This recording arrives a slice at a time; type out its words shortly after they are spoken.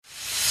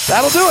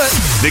That'll do it.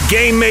 The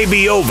game may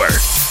be over,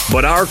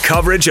 but our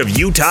coverage of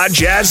Utah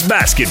Jazz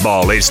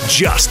basketball is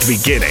just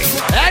beginning.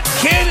 That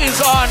kid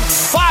is on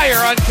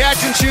fire on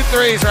catch-and-shoot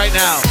threes right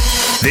now.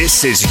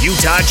 This is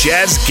Utah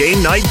Jazz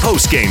Game Night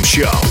Postgame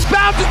Show.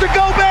 Bounces to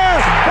Gobert,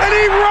 and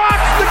he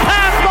rocks the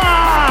pass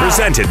bomb!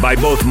 Presented by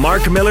both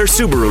Mark Miller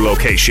Subaru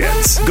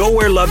locations. Go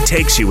where love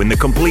takes you in the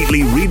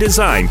completely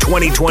redesigned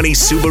 2020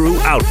 Subaru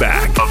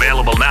Outback.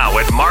 Available now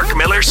at Mark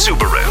Miller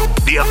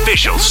Subaru, the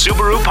official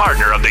Subaru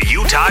partner of the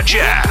Utah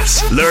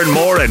Jazz. Learn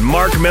more at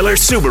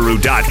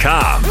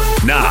markmillersubaru.com.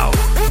 Now,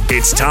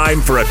 it's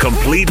time for a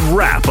complete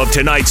wrap of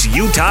tonight's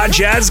Utah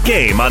Jazz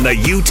game on the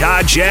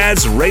Utah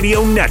Jazz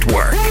Radio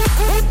Network.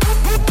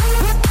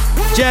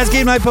 Jazz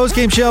Game Night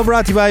Postgame Show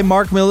brought to you by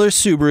Mark Miller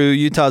Subaru,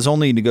 Utah's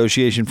only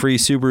negotiation-free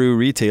Subaru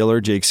retailer.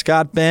 Jake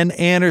Scott, Ben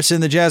Anderson,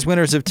 the Jazz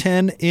winners of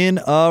 10 in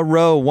a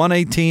row,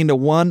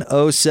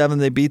 118-107.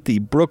 They beat the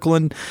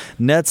Brooklyn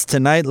Nets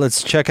tonight.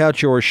 Let's check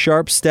out your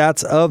sharp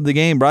stats of the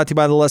game, brought to you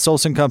by the Les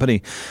Olson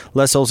Company.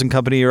 Les Olson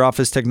Company, your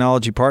office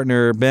technology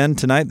partner. Ben,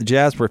 tonight the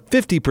Jazz were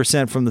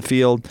 50% from the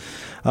field,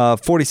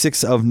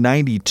 46 of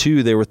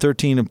 92. They were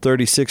 13 of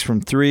 36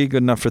 from three,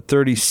 good enough for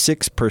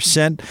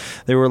 36%.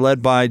 They were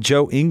led by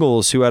Joe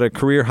Ingles, who had a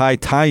career-high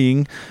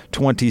tying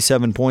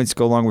 27 points,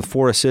 go along with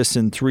 4 assists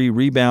and 3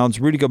 rebounds.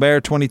 Rudy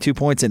Gobert, 22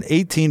 points and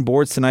 18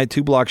 boards tonight,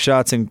 2 block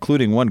shots,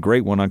 including one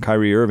great one on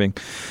Kyrie Irving.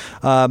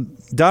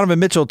 Donovan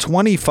Mitchell,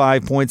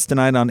 25 points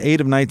tonight on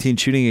 8 of 19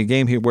 shooting, a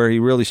game where he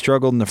really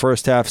struggled in the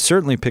first half,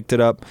 certainly picked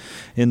it up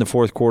in the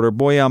fourth quarter.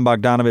 Bojan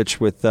Bogdanovic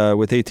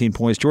with 18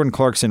 points, Jordan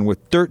Clarkson with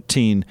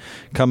 13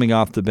 coming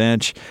off the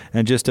bench,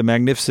 and just a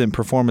magnificent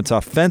performance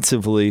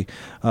offensively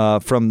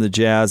from the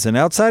Jazz. And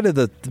outside of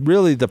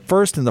the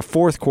first and the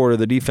fourth quarter,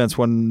 the defense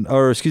wasn't,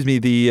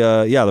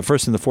 the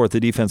first and the fourth, the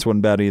defense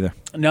wasn't bad either.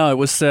 No, it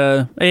was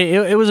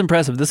it was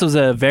impressive. This was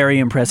a very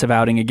impressive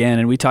outing again,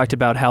 and we talked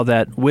about how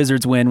that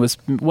Wizards win was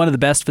one of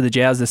the best for the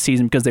Jazz this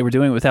season because they were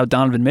doing it without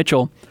Donovan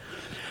Mitchell.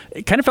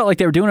 It kind of felt like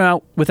they were doing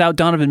it without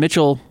Donovan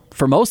Mitchell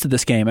for most of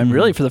this game, and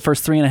really for the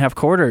first 3.5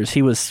 quarters.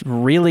 He was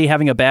really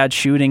having a bad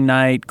shooting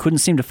night, couldn't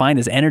seem to find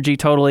his energy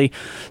totally.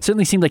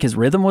 Certainly seemed like his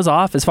rhythm was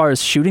off as far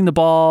as shooting the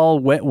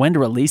ball, when to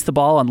release the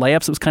ball on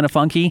layups. It was kind of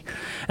funky.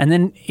 And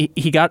then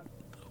he got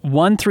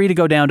 1-3 to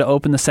go down to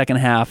open the second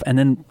half, and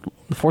then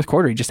the fourth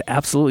quarter he just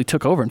absolutely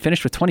took over and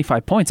finished with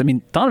 25 points. I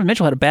mean, Donovan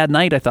Mitchell had a bad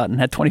night, I thought, and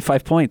had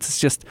 25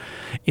 points.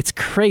 It's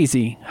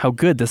crazy how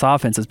good this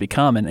offense has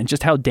become and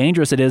just how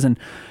dangerous it is. And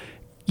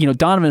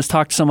Donovan has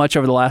talked so much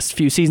over the last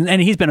few seasons,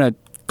 and he's been a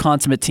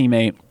consummate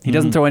teammate. He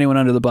doesn't throw anyone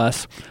under the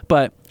bus,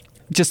 but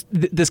just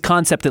this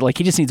concept that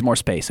he just needs more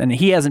space, and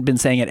he hasn't been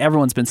saying it.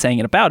 Everyone's been saying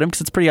it about him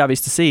because it's pretty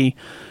obvious to see.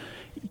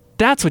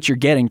 That's what you're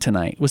getting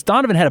tonight. Was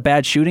Donovan had a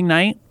bad shooting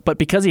night, but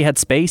because he had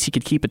space, he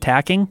could keep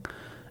attacking,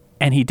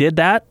 and he did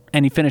that,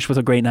 and he finished with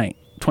a great night.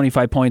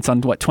 25 points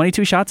on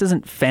 22 shots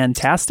isn't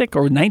fantastic,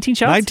 or 19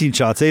 shots? 19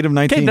 shots, 8 of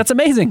 19. Okay, that's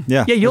amazing.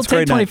 Yeah, you'll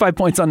take 25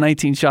 points on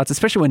 19 shots,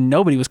 especially when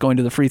nobody was going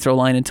to the free throw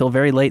line until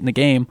very late in the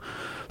game.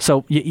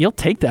 So you'll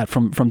take that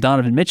from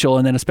Donovan Mitchell,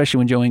 and then especially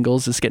when Joe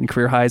Ingles is getting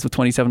career highs with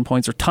 27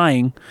 points or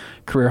tying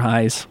career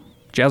highs.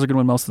 Jazz are going to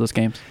win most of those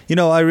games.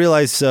 I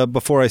realize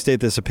before I state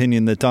this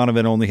opinion that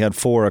Donovan only had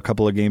 4 a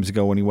couple of games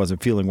ago when he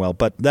wasn't feeling well.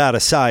 But that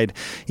aside,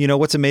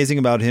 what's amazing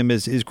about him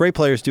is great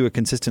players do it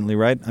consistently,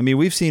 right? I mean,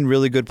 we've seen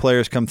really good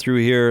players come through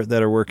here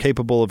that were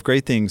capable of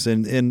great things.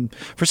 And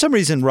for some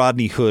reason,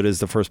 Rodney Hood is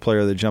the first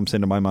player that jumps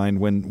into my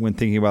mind when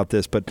thinking about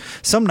this. But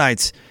some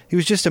nights, he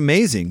was just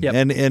amazing. Yep.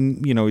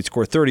 And he'd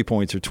score 30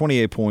 points or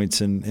 28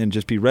 points and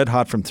just be red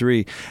hot from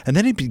 3. And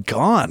then he'd be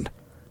gone.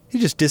 He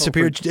just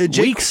disappeared.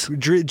 Weeks.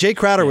 Jay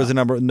Crowder was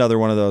another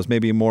one of those,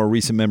 maybe a more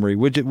recent memory,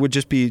 would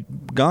just be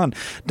gone.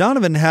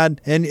 Donovan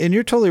had, and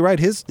you're totally right,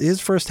 his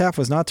first half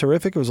was not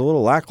terrific. It was a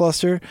little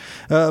lackluster.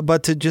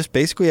 But to just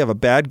basically have a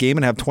bad game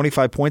and have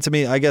 25 points, I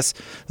mean, I guess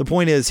the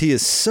point is he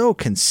is so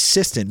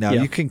consistent now.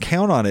 Yeah. You can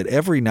count on it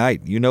every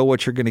night. You know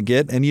what you're going to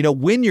get, and you know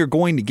when you're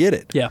going to get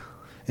it. Yeah.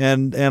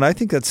 And I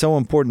think that's so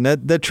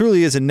important. That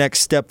truly is a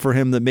next step for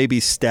him that maybe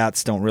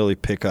stats don't really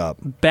pick up.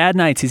 Bad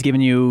nights, he's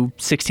given you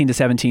 16 to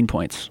 17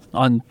 points.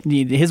 On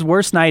his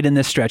worst night in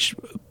this stretch,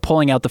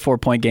 pulling out the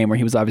 4-point game where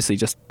he was obviously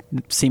just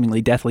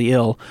seemingly deathly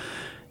ill,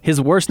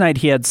 his worst night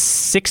he had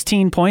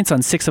 16 points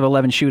on 6 of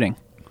 11 shooting.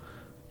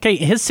 Okay,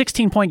 his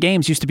 16-point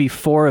games used to be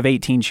 4 of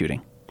 18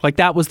 shooting.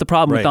 That was the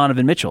problem with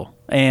Donovan Mitchell.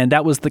 And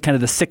that was the kind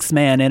of the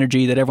sixth-man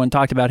energy that everyone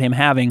talked about him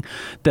having,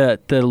 the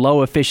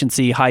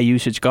low-efficiency,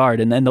 high-usage guard.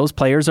 And then those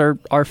players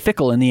are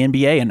fickle in the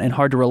NBA and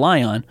hard to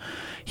rely on.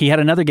 He had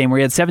another game where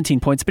he had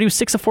 17 points, but he was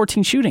 6 of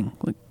 14 shooting,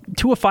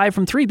 2 of 5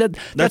 from 3.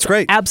 That's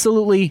great.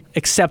 Absolutely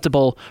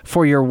acceptable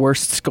for your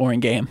worst scoring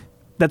game.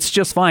 that's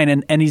just fine.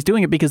 And he's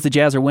doing it because the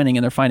Jazz are winning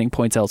and they're finding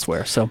points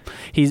elsewhere. So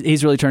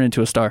he's really turned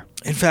into a star.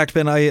 In fact,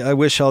 Ben, I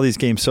wish all these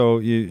games so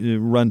you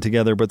run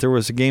together, but there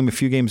was a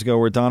few games ago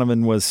where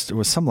Donovan was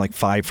something like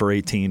 5 for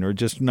 18 or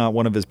just not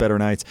one of his better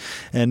nights.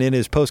 And in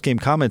his post-game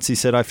comments, he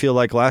said, I feel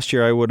like last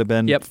year I would have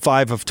been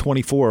 5 of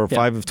 24 or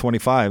 5 of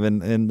 25.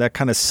 And that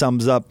kind of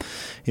sums up,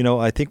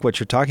 I think what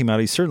you're talking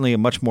about. He's certainly a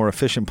much more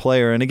efficient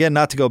player. And again,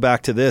 not to go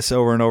back to this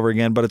over and over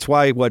again, but it's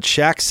why what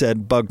Shaq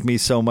said bugged me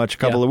so much a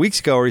couple of weeks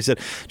ago where he said,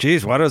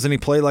 geez, why doesn't he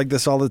play like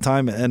this all the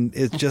time? And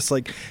it's just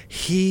like,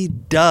 he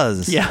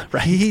does. Yeah,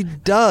 right. He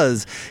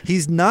does.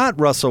 He's not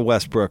Russell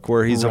Westbrook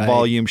where he's a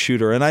volume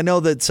shooter. And I know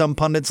that some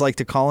pundits like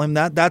to call him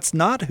that. That's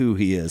not who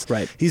he is.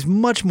 Right. He's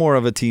much more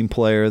of a team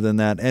player than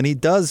that. And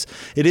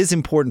it is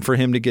important for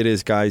him to get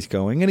his guys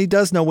going. And he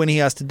does know when he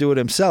has to do it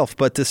himself.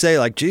 But to say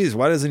like, geez,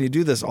 why doesn't he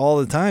do this all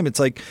the time? It's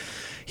like,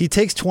 he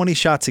takes 20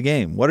 shots a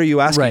game. What are you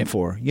asking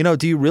for?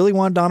 Do you really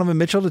want Donovan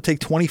Mitchell to take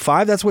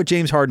 25? That's what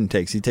James Harden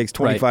takes. He takes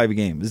 25 a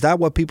game. Is that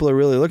what people are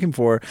really looking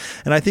for?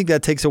 And I think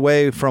that takes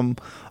away from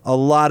a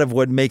lot of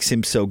what makes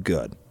him so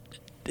good.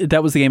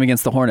 That was the game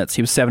against the Hornets.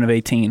 He was 7 of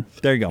 18.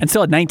 There you go. And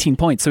still had 19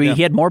 points. So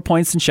he had more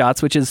points than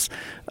shots, which is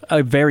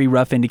a very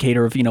rough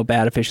indicator of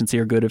bad efficiency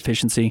or good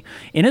efficiency.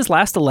 In his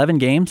last 11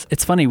 games,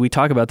 it's funny, we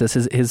talk about this,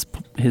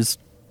 his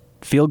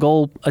field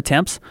goal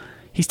attempts,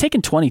 he's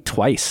taken 20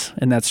 twice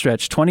in that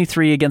stretch.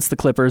 23 against the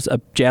Clippers, a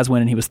Jazz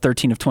win, and he was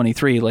 13 of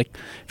 23. Like,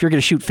 if you're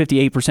going to shoot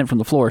 58% from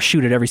the floor,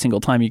 shoot it every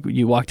single time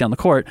you walk down the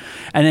court.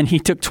 And then he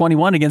took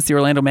 21 against the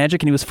Orlando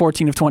Magic, and he was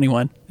 14 of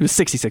 21. It was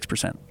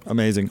 66%.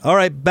 Amazing. All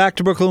right, back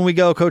to Brooklyn we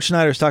go. Coach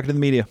Snyder's talking to the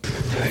media.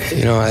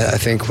 I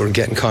think we're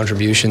getting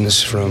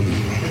contributions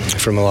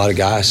from a lot of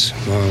guys.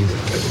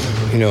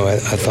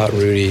 I thought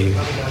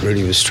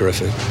Rudy was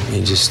terrific.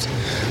 He just...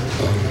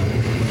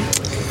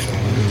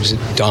 It was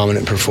a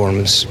dominant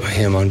performance by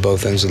him on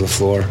both ends of the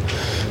floor.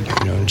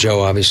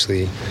 Joe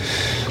obviously,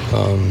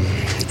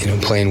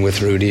 playing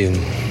with Rudy and,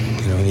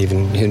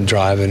 even him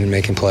driving and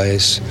making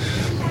plays.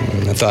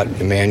 I thought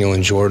Emmanuel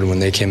and Jordan, when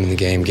they came in the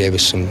game, gave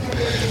us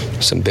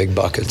some big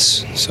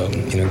buckets. So,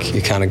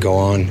 you kind of go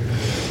on.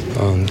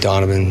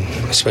 Donovan,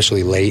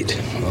 especially late,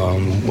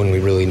 when we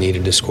really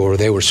needed to score,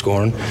 they were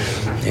scoring.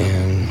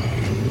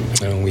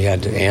 And we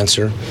had to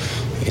answer.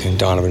 And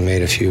Donovan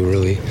made a few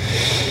really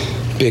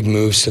big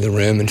moves to the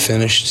rim and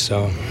finished.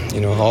 So,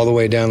 all the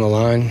way down the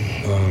line,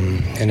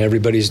 and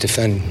everybody's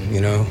defending.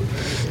 You're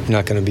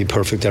not going to be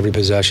perfect every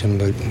possession,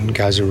 but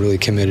guys are really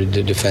committed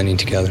to defending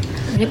together.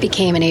 When it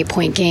became an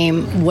 8-point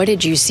game, what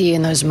did you see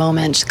in those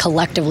moments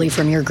collectively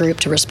from your group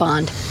to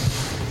respond?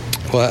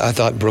 Well, I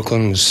thought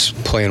Brooklyn was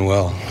playing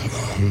well.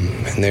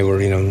 And they were,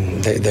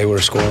 they were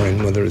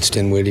scoring, whether it's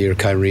Dinwiddie or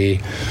Kyrie.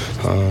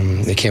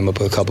 They came up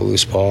with a couple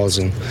loose balls,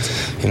 and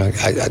I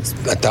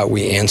thought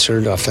we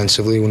answered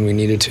offensively when we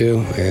needed to.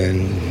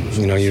 And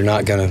you're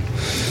not gonna.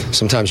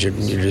 Sometimes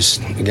you're just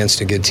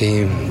against a good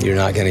team. You're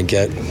not gonna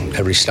get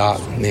every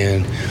stop,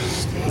 and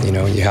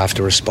you have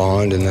to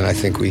respond. And then I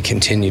think we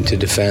continued to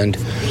defend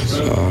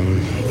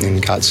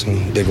and got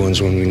some big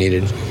ones when we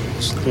needed.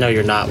 I know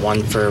you're not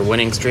one for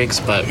winning streaks,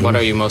 but what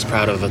are you most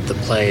proud of the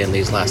play in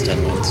these last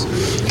 10 wins?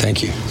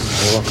 Thank you.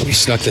 You're welcome. You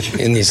snuck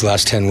in these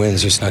last 10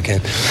 wins. You snuck in.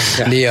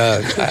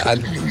 Yeah.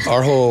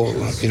 Our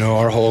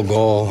whole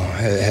goal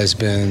has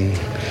been,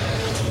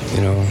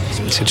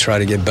 to try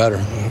to get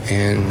better,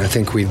 and I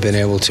think we've been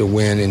able to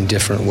win in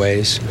different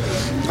ways,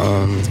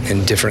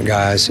 and different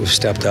guys have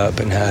stepped up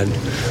and had,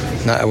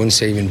 I wouldn't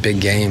say even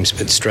big games,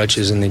 but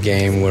stretches in the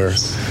game where,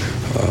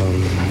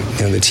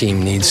 the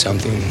team needs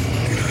something.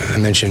 I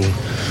mentioned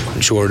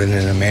Jordan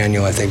and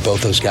Emmanuel. I think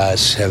both those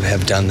guys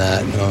have done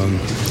that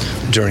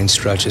during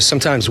stretches.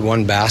 Sometimes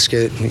one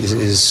basket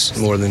is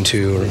more than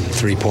 2 or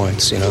 3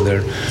 points.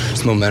 They're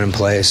momentum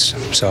plays.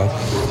 So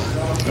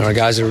our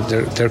guys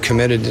they're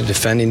committed to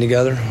defending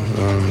together.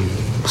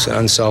 It's an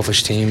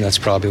unselfish team. That's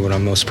probably what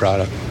I'm most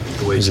proud of.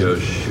 The way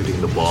Joe's shooting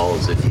the ball,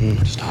 is it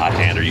just hot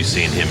hand? Are you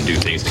seeing him do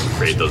things to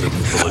create those?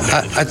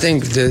 I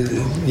think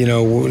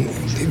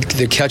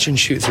the catch and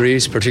shoot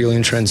threes, particularly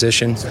in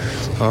transition.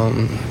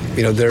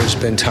 There's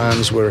been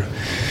times where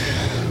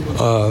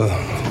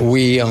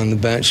we on the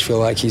bench feel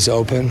like he's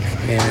open,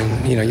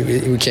 and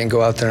we can't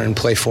go out there and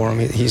play for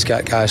him. He's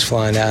got guys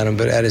flying at him,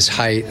 but at his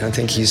height, I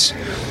think he's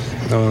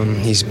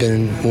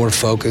been more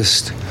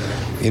focused,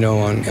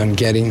 on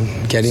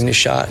getting a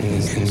shot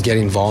and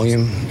getting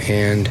volume.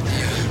 And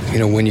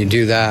when you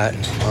do that,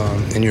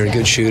 and you're a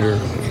good shooter,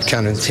 it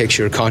kind of takes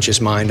your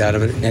conscious mind out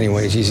of it.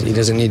 Anyways, he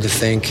doesn't need to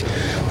think,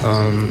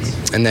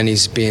 and then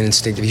he's being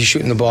instinctive. He's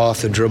shooting the ball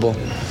off the dribble,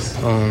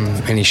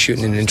 and he's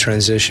shooting it in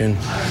transition.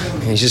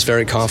 And he's just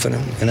very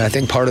confident, and I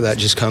think part of that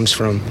just comes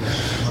from,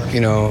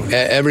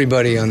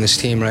 everybody on this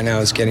team right now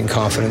is getting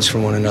confidence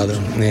from one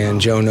another. And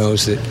Joe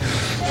knows that,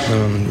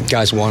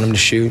 Guys want him to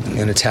shoot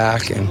and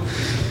attack, and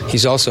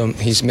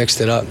he's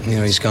mixed it up.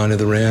 He's gone to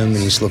the rim and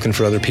he's looking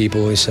for other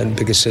people. He's had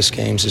big assist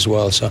games as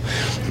well. So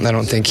I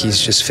don't think he's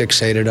just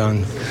fixated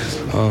on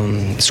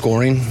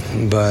scoring,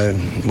 but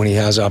when he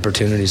has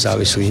opportunities,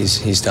 obviously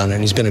he's done it,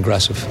 and he's been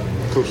aggressive.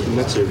 Coach, the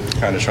Nets are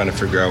kind of trying to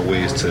figure out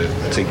ways to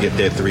get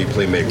their three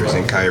playmakers,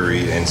 and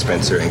Kyrie and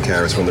Spencer and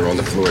Caris, when they're on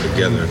the floor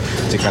together,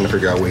 to kind of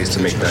figure out ways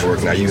to make that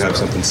work. Now you have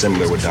something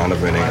similar with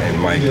Donovan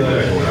and Mike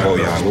and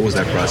Bojan. What was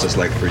that process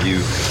like for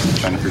you,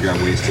 trying to figure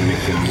out ways to make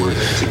them work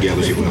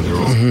together even though they're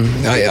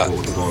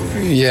all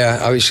Yeah,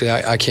 obviously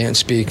I can't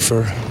speak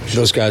for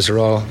those guys. Are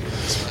all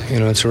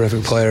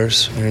terrific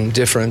players and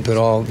different, but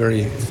all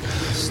very,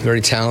 very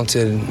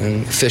talented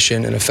and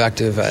efficient and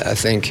effective. I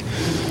think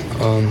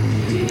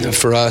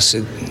for us,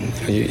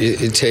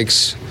 it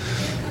takes.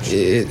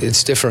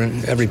 It's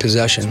different every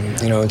possession.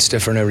 It's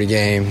different every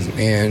game,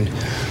 and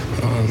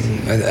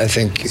I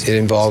think it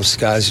involves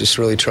guys just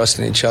really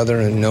trusting each other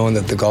and knowing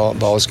that the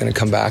ball is going to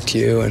come back to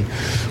you. And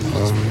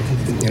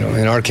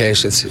in our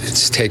case,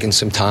 it's taken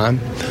some time.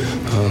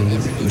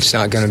 It's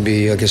not going to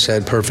be, like I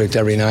said, perfect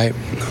every night.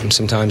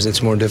 Sometimes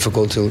it's more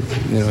difficult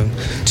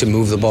to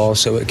move the ball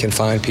so it can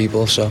find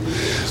people. So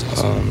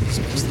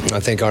I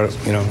think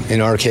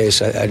in our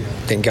case, I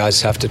think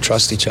guys have to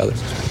trust each other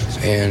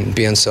and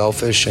be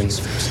unselfish and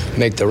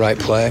make the right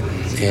play.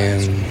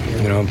 And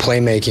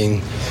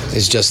playmaking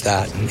is just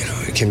that.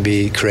 It can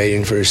be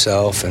creating for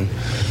yourself and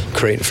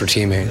creating for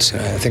teammates.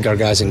 And I think our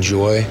guys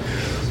enjoy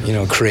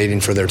creating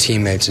for their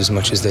teammates as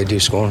much as they do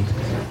scoring.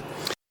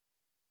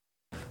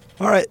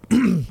 All right.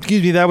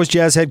 Excuse me. That was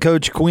Jazz head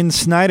coach Quinn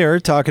Snyder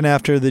talking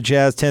after the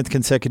Jazz 10th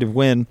consecutive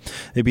win.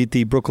 They beat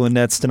the Brooklyn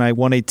Nets tonight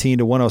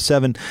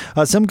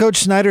 118-107. Some Coach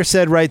Snyder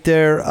said right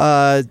there,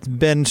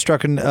 Ben,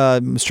 struck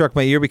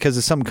my ear because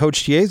of something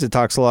Coach Chiesa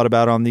talks a lot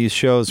about on these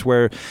shows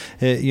where,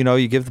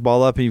 you give the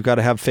ball up and you've got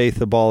to have faith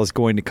the ball is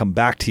going to come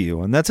back to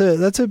you. And that's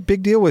a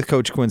big deal with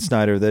Coach Quinn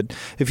Snyder, that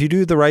if you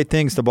do the right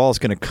things, the ball is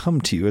going to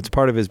come to you. It's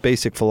part of his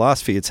basic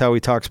philosophy. It's how he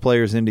talks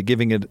players into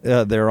giving it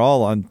their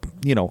all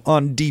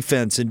on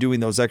defense and doing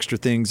those extra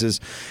things.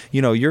 Is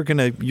you're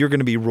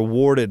gonna be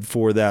rewarded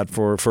for that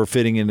for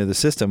fitting into the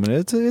system, and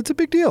it's a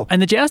big deal. And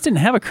the Jazz didn't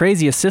have a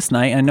crazy assist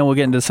night. I know we'll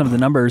get into some of the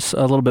numbers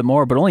a little bit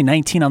more, but only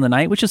 19 on the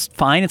night, which is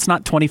fine. It's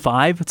not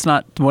 25. It's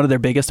not one of their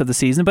biggest of the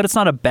season, but it's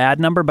not a bad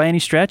number by any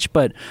stretch.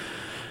 But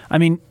I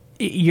mean,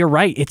 you're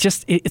right.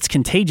 It's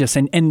contagious.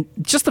 And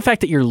just the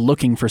fact that you're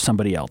looking for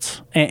somebody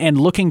else and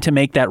looking to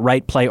make that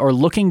right play, or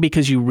looking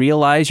because you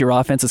realize your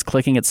offense is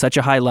clicking at such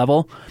a high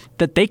level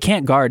that they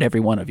can't guard every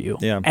one of you.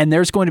 Yeah. And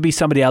there's going to be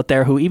somebody out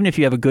there who, even if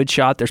you have a good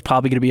shot, there's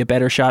probably going to be a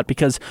better shot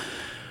because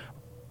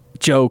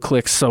Joe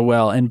clicks so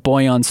well and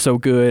Bojan's so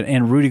good,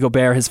 and Rudy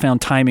Gobert has found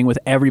timing with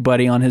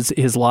everybody on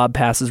his lob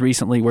passes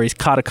recently, where he's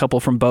caught a couple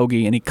from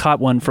Bogey and he caught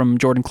one from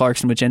Jordan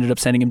Clarkson, which ended up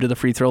sending him to the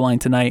free throw line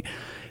tonight.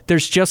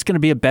 There's just going to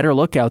be a better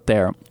look out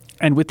there.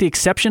 And with the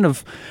exception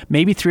of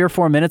maybe 3 or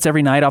 4 minutes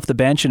every night off the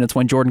bench, and it's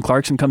when Jordan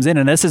Clarkson comes in,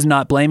 and this is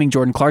not blaming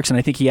Jordan Clarkson,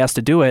 I think he has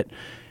to do it,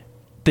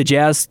 the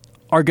Jazz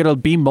are going to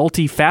be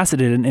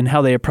multifaceted in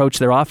how they approach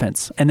their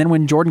offense. And then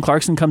when Jordan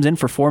Clarkson comes in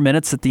for 4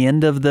 minutes at the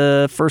end of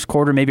the first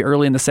quarter, maybe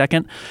early in the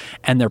second,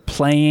 and they're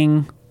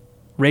playing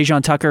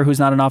Rajon Tucker, who's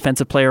not an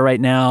offensive player right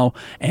now,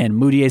 and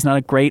Moutier's not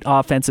a great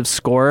offensive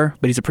scorer,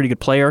 but he's a pretty good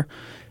player.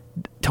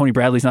 Tony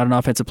Bradley's not an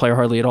offensive player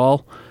hardly at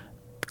all.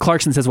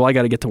 Clarkson says, well, I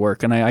got to get to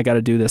work, and I got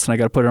to do this, and I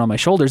got to put it on my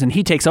shoulders. And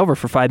he takes over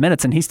for 5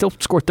 minutes, and he still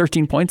scored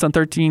 13 points on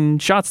 13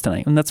 shots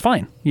tonight, and that's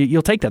fine.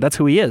 You'll take that. That's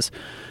who he is.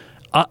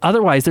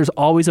 Otherwise, there's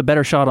always a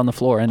better shot on the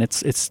floor, and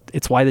it's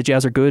why the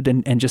Jazz are good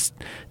and just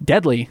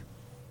deadly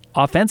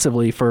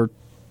offensively for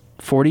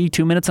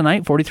 42 minutes a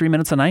night, 43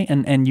 minutes a night,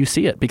 and you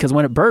see it. Because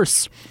when it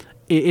bursts,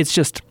 it's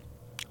just...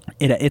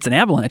 It's an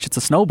avalanche. It's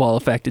a snowball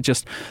effect.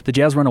 The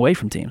Jazz run away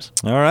from teams.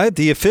 All right.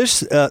 The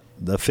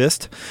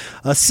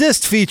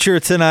assist feature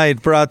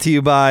tonight brought to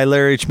you by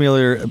Larry H.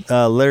 Miller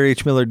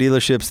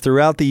dealerships.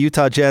 Throughout the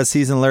Utah Jazz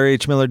season, Larry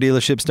H. Miller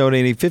dealerships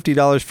donating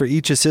 $50 for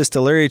each assist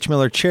to Larry H.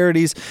 Miller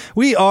charities.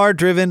 We are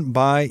driven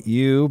by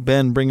you.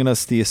 Ben bringing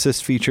us the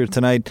assist feature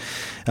tonight,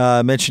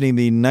 mentioning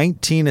the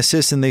 19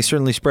 assists, and they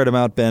certainly spread them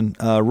out, Ben.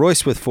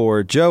 Royce with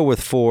 4, Joe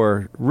with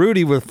 4,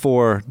 Rudy with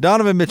 4,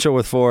 Donovan Mitchell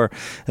with 4,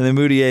 and then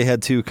Moutier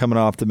had 2 coming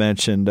off the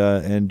bench,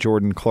 and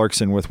Jordan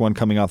Clarkson with 1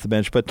 coming off the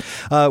bench. But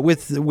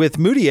with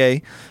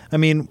Moutier, I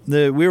mean,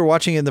 we were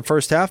watching in the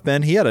first half,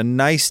 Ben. He had a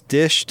nice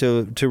dish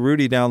to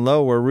Rudy down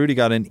low where Rudy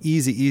got an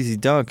easy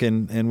dunk,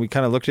 and we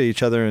kind of looked at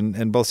each other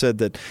and both said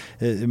that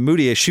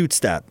Moutier shoots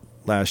that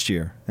last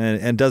year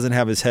and doesn't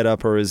have his head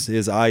up or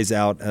his eyes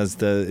out, as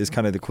is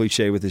kind of the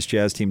cliche with his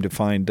Jazz team, to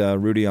find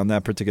Rudy on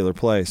that particular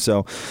play.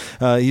 So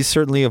he's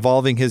certainly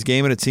evolving his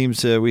game, and it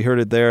seems we heard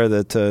it there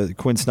that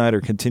Quinn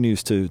Snyder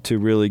continues to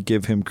really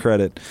give him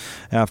credit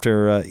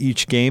after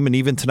each game, and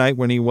even tonight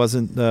when he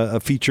wasn't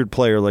a featured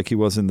player like he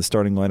was in the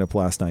starting lineup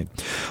last night.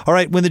 All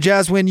right, when the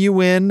Jazz win, you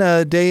win.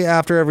 Day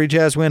after every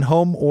Jazz win,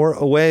 home or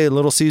away,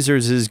 Little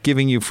Caesars is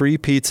giving you free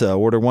pizza.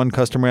 Order 1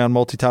 custom round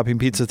multi-topping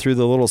pizza through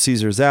the Little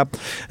Caesars app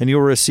and you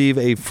will receive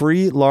a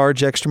free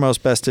large extra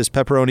most bestest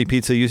pepperoni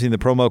pizza using the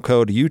promo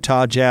code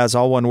Utah Jazz,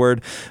 all one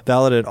word,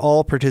 valid at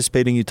all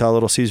participating Utah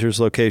Little Caesars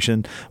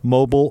location,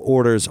 mobile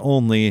orders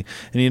only.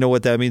 And you know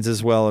what that means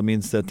as well? It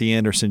means that the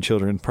Anderson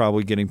children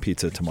probably getting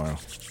pizza tomorrow.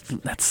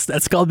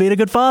 That's called being a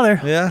good father.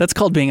 Yeah. That's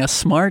called being a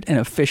smart and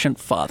efficient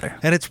father.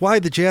 And it's why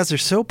the Jazz are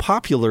so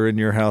popular in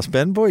your house,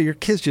 Ben. Boy, your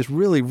kids just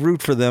really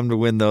root for them to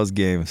win those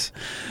games.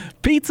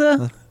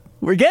 Pizza.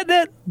 We're getting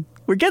it.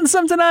 We're getting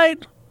some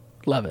tonight.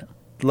 Love it.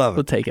 Love it.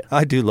 We'll take it.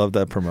 I do love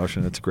that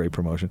promotion. It's a great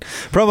promotion.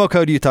 Promo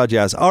code Utah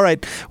Jazz. All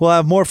right. We'll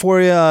have more for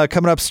you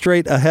coming up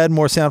straight ahead.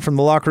 More sound from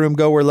the locker room.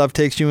 Go where love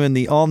takes you in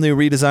the all-new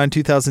redesigned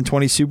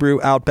 2020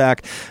 Subaru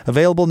Outback.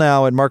 Available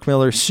now at Mark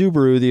Miller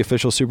Subaru, the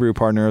official Subaru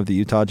partner of the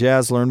Utah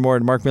Jazz. Learn more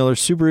at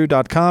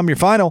markmillersubaru.com. Your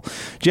final,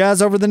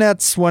 Jazz over the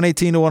Nets,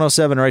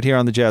 118-107, right here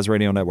on the Jazz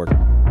Radio Network.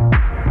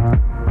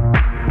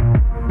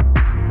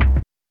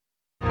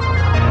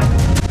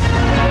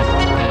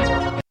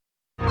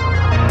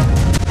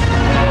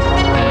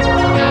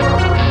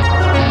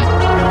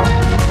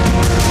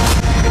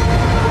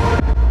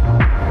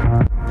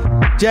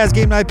 Jazz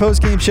Game Night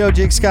post-game show.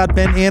 Jake Scott,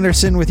 Ben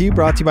Anderson with you.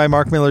 Brought to you by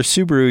Mark Miller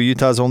Subaru,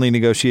 Utah's only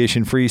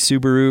negotiation-free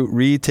Subaru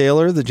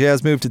retailer. The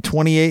Jazz moved to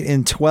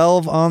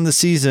 28-12 on the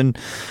season,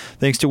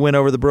 thanks to a win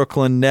over the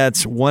Brooklyn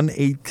Nets,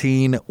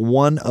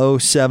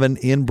 118-107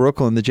 in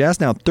Brooklyn. The Jazz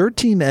now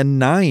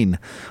 13-9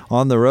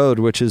 on the road,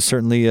 which is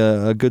certainly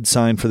a good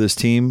sign for this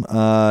team.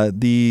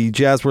 The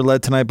Jazz were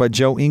led tonight by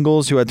Joe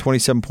Ingles, who had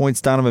 27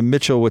 points. Donovan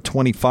Mitchell with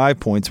 25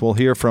 points. We'll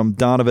hear from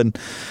Donovan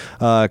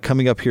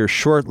coming up here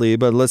shortly,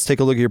 but let's take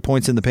a look at your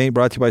points in the paint,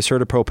 brought to you by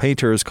CertaPro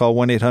Painters. Call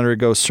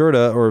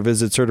 1-800-GO-CERTA or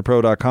visit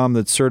CertaPro.com.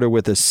 That's Certa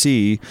with a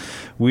C.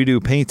 We do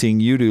painting,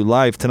 you do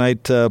life.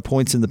 Tonight,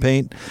 points in the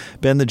paint.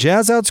 Ben, the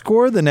Jazz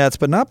outscored the Nets,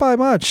 but not by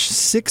much,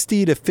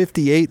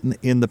 60-58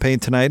 in the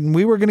paint tonight. And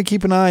we were going to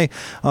keep an eye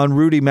on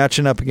Rudy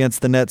matching up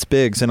against the Nets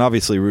bigs, and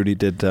obviously Rudy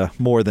did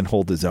more than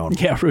hold his own.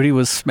 Yeah, Rudy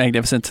was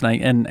magnificent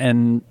tonight,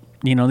 and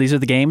you know, these are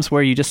the games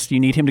where you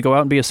need him to go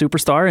out and be a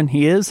superstar, and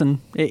he is, and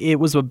it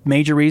was a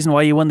major reason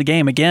why you won the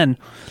game. Again,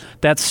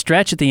 that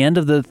stretch at the end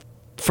of the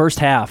first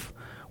half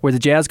where the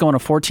Jazz go on a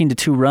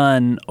 14-2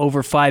 run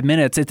over 5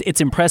 minutes, it's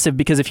impressive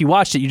because if you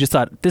watched it, you just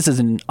thought, this is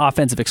an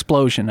offensive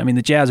explosion. I mean,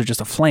 the Jazz are just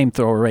a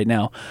flamethrower right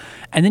now.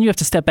 And then you have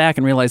to step back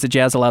and realize the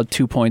Jazz allowed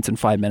 2 points in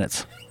 5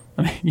 minutes.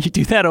 I mean, you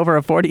do that over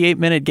a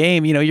 48-minute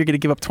game, you know, you're going to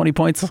give up 20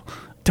 points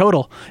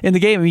total in the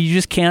game. I mean, you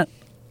just can't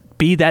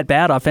be that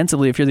bad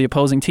offensively if you're the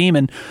opposing team.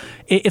 And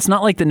it's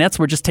not like the Nets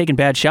were just taking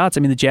bad shots. I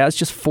mean, the Jazz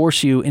just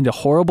force you into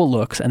horrible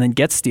looks and then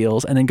get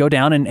steals and then go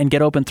down and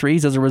get open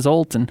threes as a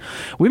result. And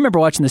we remember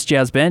watching this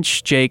Jazz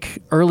bench,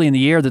 Jake, early in the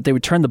year that they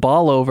would turn the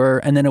ball over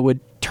and then it would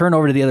turn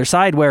over to the other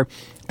side where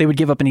they would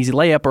give up an easy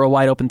layup or a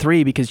wide open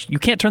three because you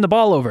can't turn the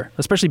ball over,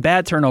 especially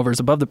bad turnovers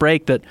above the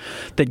break that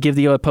give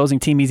the opposing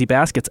team easy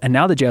baskets. And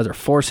now the Jazz are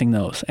forcing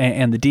those.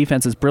 And the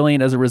defense is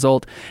brilliant as a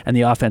result, and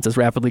the offense is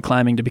rapidly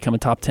climbing to become a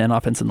top 10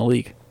 offense in the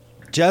league.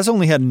 Jazz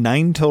only had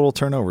 9 total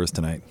turnovers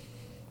tonight.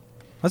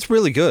 That's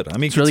really good. I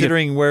mean, it's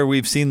considering really where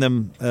we've seen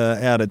them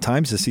at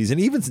times this season,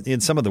 even in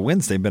some of the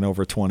wins, they've been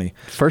over 20.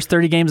 First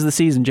 30 games of the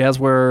season, Jazz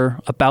were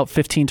about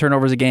 15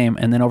 turnovers a game,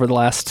 and then over the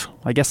last,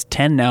 I guess,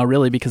 10 now,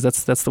 really, because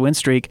that's the win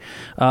streak.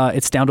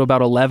 It's down to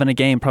about 11 a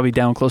game, probably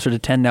down closer to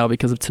 10 now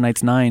because of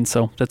tonight's 9.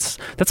 So that's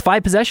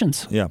 5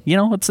 possessions. Yeah, you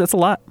know, that's a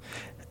lot.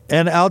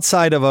 And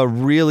outside of a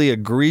really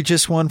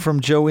egregious one from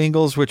Joe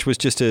Ingles, which was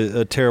just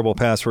a terrible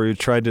pass where he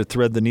tried to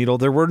thread the needle,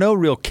 there were no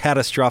real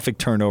catastrophic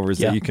turnovers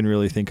that you can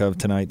really think of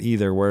tonight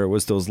either, where it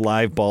was those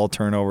live ball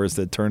turnovers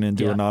that turn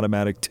into an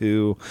automatic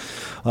 2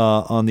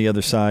 on the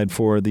other side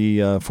for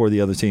the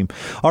other team.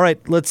 All right,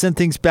 let's send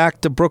things back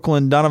to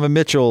Brooklyn. Donovan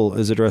Mitchell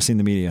is addressing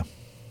the media.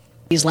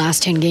 These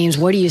last 10 games,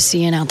 what are you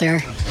seeing out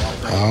there?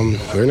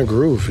 We're in a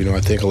groove. You know,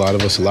 I think a lot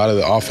of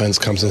the offense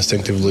comes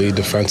instinctively,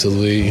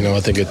 defensively. You know, I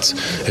think it's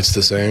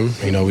the same.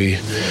 You know, a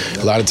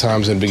lot of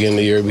times in the beginning of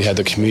the year we had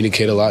to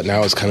communicate a lot.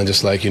 Now it's kind of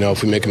just like, you know,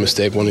 if we make a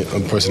mistake, one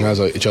person has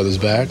each other's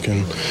back,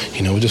 and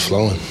you know, we're just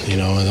flowing. You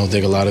know, I don't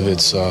think a lot of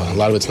it's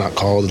not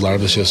called. A lot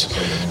of it's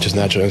just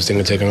natural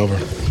instinct taking over.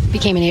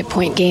 Became an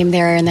 8-point game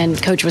there, and then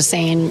coach was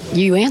saying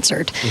you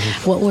answered.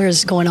 Mm-hmm. What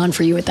was going on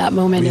for you at that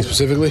moment? Me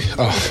specifically?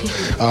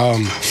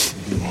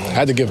 I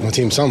had to give my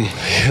team something.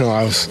 You know,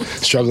 I was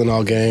struggling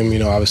all game, you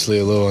know, obviously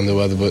a little under the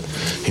weather, but,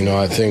 you know,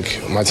 I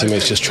think my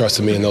teammates just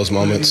trusted me in those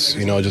moments,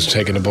 you know, just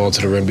taking the ball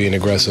to the rim, being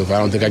aggressive. I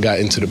don't think I got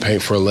into the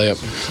paint for a layup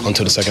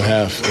until the second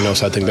half, you know,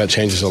 so I think that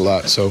changes a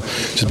lot. So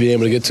just being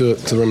able to get to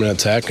the rim and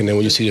attack, and then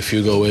when you see the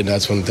few go in,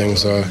 that's when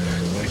things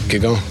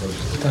get going.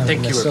 I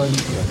think you were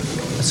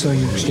So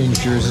you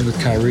exchanged jerseys with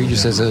Kyrie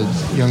just as a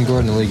young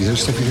guard in the league. Is there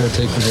stuff you're going to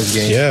take from his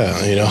game?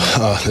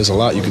 Yeah, there's a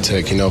lot you could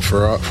take.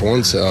 For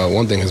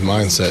one thing, his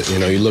mindset.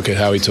 You look at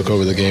how he took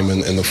over the game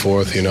in the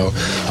fourth.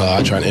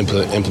 I try and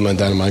implement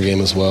that in my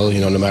game as well.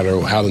 No matter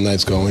how the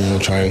night's going,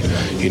 try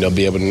and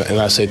be able to, and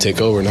I say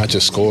take over, not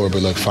just score,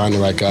 but like find the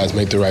right guys,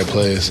 make the right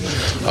plays.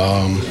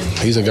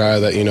 He's a guy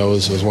that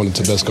was one of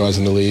the best guards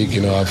in the league.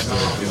 I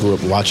grew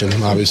up watching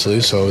him, obviously,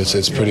 so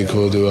it's pretty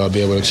cool to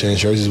be able to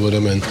exchange jerseys with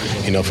him. And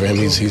for him,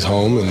 he's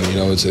home, and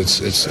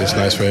it's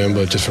nice for him.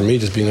 But just for me,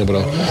 just being able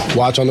to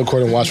watch on the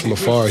court and watch from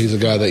afar, he's a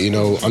guy that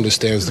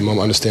understands the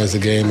moment, understands the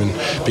game,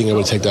 and being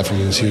able to take that from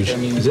him is huge.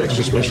 Is it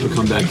extra special to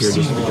come back here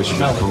just because you're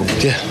back home?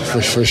 Yeah,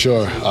 for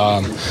sure.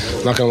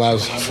 Not gonna lie,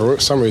 for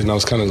some reason I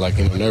was kind of like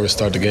nervous to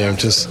start the game,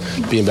 just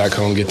being back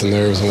home, get the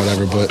nerves and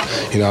whatever. But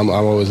I'm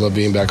always love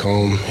being back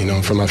home.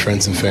 For my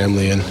friends and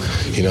family, and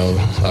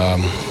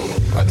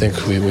I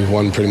think we've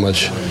won pretty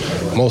much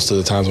most of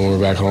the times when we're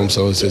back home,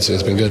 so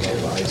it's been good.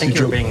 I think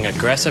you were being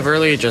aggressive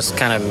early. Just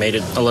kind of made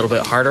it a little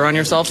bit harder on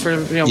yourself for I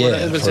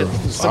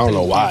don't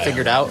know why. You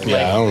figured out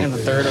in the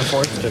third or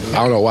fourth. I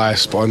don't know why I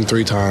spun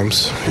 3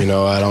 times. I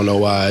don't know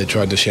why I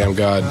tried to sham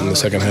God in the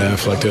second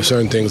half. Like there's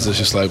certain things that's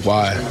just like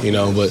why.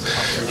 But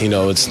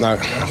it's not,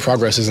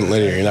 progress isn't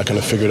linear. You're not going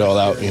to figure it all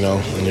out. In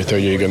your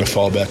third year, you're going to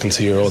fall back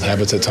into your old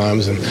habits at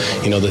times. And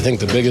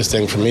the biggest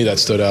thing for me that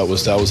stood out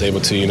was that I was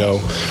able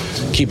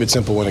to keep it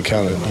simple when it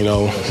counted.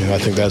 I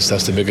think that's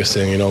the biggest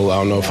thing. I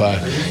don't know if I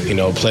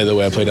play the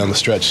way I played down the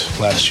stretch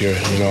last year.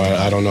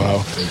 I don't know how.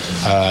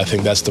 I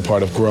think that's the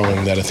part of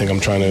growing that I think I'm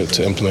trying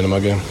to implement in my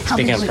game.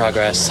 Speaking of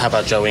progress, how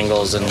about Joe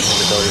Ingles and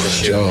his ability to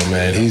shoot? Joe,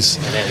 man,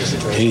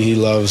 he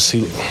loves.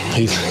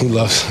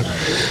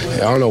 I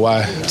don't know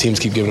why teams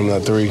keep giving him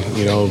that 3,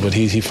 but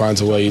he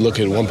finds a way. You look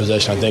at one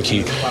possession, I think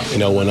he,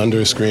 went under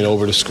a screen,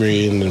 over the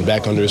screen, and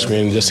back under a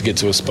screen just to get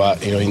to a spot.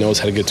 He knows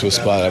how to get to a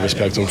spot. I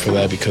respect him for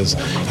that because,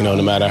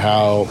 no matter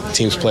how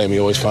teams play him, he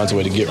always finds a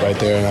way to get right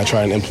there, and I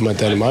try and implement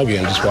that in my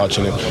game, just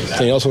watching it.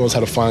 And he also knows how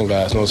to find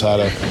guys, knows how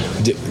to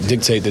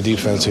dictate the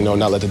defense,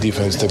 not let the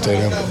defense dictate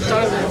him.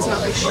 Donovan's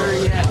not for sure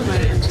yet,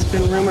 but it's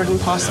been rumored and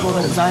possible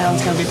that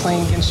Zion's going to be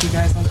playing against you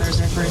guys on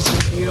Thursday for his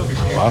debut.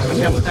 Wow.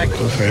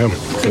 Good for him.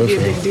 Could be a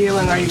big deal,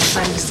 and are you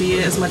trying to see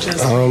it as much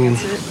as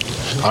against it?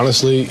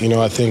 Honestly,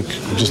 I think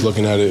just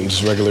looking at it in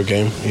just regular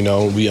game,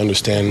 we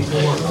understand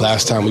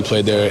last time we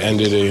played there, it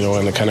ended,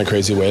 in a kind of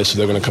crazy way, so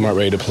they're going to come out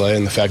ready to play,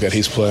 and the fact that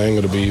he's playing,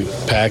 it'll be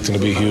packed and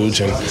it'll be huge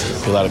and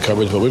be a lot of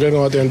coverage, but we're going to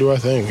go out there and do our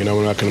thing.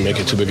 We're not going to make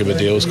it too big of a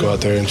deal. Let's go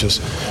out there and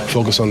just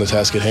focus on the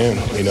task at hand,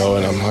 and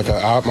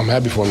I'm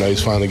happy for him that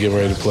he's finally getting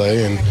ready to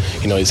play, and,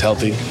 he's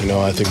healthy.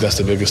 I think that's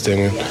the biggest thing,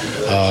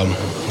 and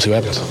see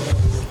what happens.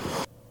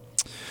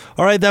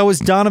 All right, that was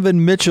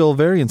Donovan Mitchell.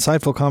 Very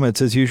insightful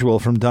comments, as usual,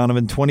 from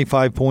Donovan.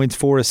 25 points,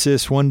 4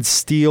 assists, 1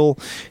 steal.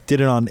 Did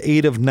it on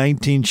 8 of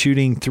 19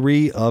 shooting,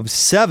 3 of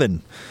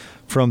 7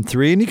 from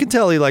 3. And you can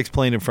tell he likes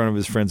playing in front of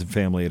his friends and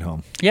family at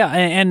home. Yeah,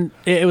 and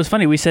it was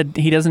funny. We said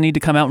he doesn't need to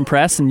come out and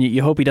press, and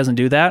you hope he doesn't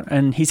do that.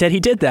 And he said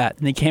he did that.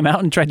 And he came out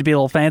and tried to be a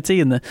little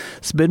fancy in the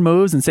spin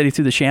moves and said he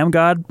threw the Sham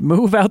God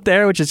move out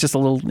there, which is just a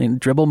little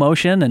dribble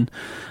motion, and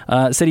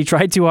said he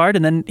tried too hard,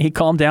 and then he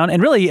calmed down.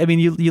 And really,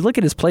 you look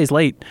at his plays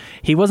late,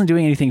 he wasn't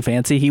doing anything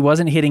fancy. He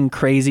wasn't hitting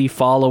crazy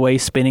fall-away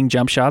spinning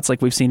jump shots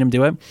like we've seen him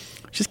do it.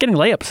 Just getting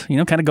layups,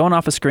 kind of going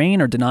off a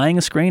screen or denying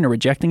a screen or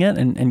rejecting it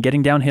and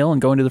getting downhill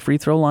and going to the free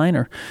throw line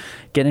or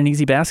getting an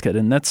easy basket.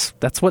 And that's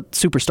what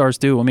superstars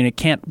do. It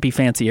can't be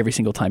fancy every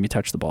single time you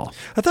touch the ball.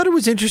 I thought it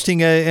was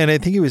interesting, and I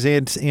think he was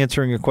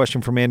answering a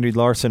question from Andrew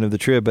Larson of the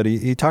Trib, but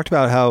he talked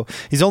about how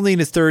he's only in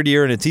his 3rd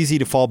year and it's easy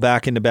to fall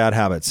back into bad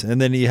habits. And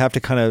then you have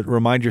to kind of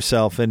remind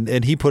yourself,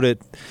 and he put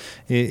it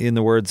in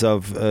the words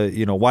of,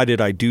 why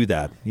did I do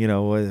that?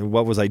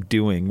 What was I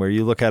doing? Where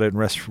you look at it in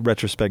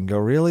retrospect and go,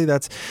 really?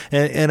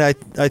 And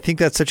I think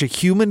that's such a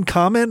human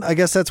comment. I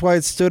guess that's why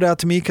it stood out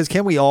to me, because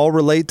can't we all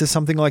relate to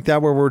something like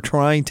that where we're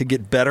trying to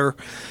get better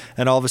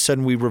and all of a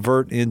sudden we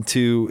revert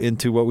into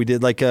what we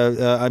did? Like,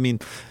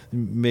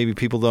 maybe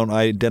people don't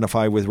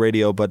identify with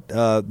radio, but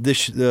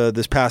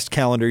this past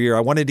calendar year,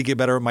 I wanted to get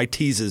better at my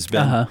teases,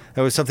 Ben.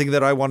 That was something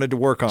that I wanted to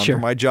work on for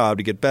my job,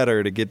 to get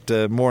better, to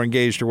get more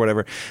engaged or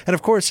whatever. And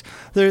of course,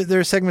 there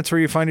are segments where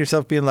you find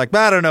yourself being like,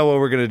 I don't know what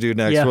we're going to do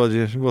next. Yeah.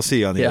 We'll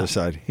see on the other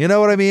side. You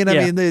know what I mean?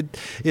 I mean,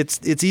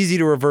 it's easy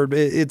to revert.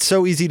 It's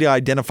so easy to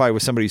identify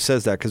with somebody who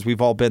says that, because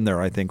we've all been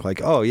there, I think.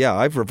 Like, oh, yeah,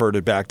 I've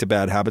reverted back to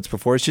bad habits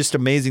before. It's just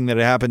amazing that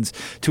it happens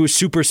to a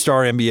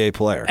superstar NBA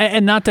player.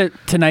 And not that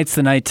tonight's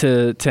the night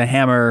to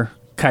hammer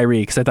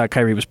Kyrie, because I thought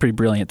Kyrie was pretty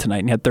brilliant tonight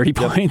and had 30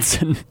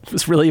 points and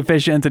was really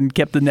efficient and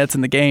kept the Nets in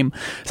the game.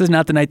 This is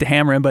not the night to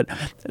hammer him, but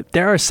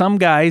there are some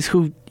guys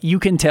who you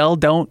can tell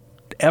don't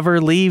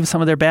ever leave some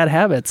of their bad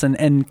habits,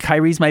 and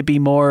Kyrie's might be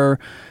more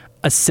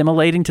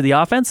assimilating to the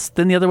offense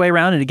than the other way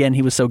around. And again,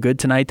 he was so good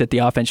tonight that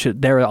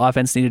their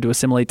offense needed to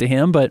assimilate to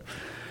him. But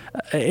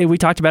we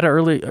talked about it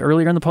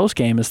earlier in the post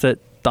game, is that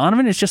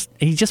Donovan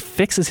he just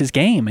fixes his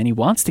game, and he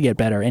wants to get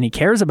better, and he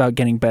cares about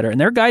getting better. And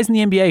there are guys in the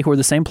NBA who are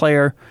the same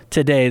player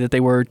today that they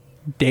were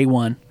day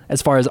one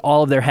as far as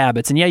all of their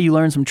habits. And yeah, you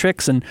learn some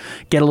tricks and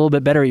get a little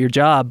bit better at your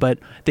job, but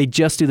they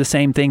just do the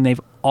same thing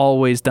they've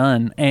always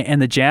done.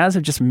 And the Jazz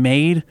have just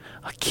made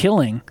a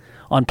killing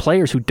on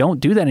players who don't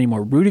do that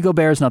anymore. Rudy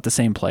Gobert is not the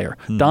same player.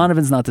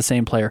 Donovan's not the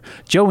same player.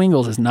 Joe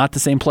Ingles is not the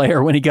same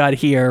player when he got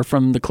here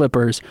from the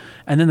Clippers.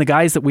 And then the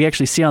guys that we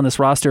actually see on this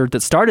roster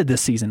that started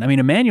this season. I mean,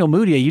 Emmanuel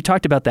Mudiay, you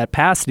talked about that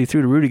pass that he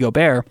threw to Rudy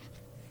Gobert.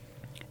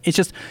 It's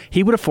just,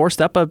 he would have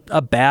forced up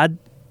a bad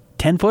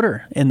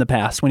 10-footer in the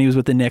past when he was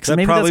with the Knicks. That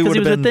Maybe that's because he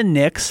was with the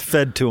Knicks.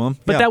 Fed to him.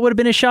 But that would have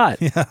been a shot.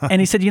 Yeah.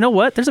 And he said, you know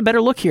what? There's a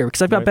better look here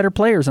because I've got better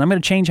players and I'm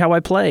going to change how I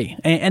play.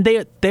 And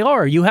they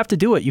are. You have to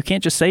do it. You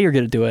can't just say you're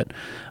going to do it.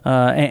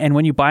 And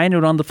when you buy into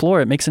it on the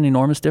floor, it makes an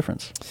enormous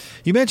difference.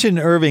 You mentioned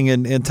Irving,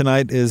 and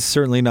tonight is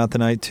certainly not the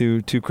night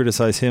to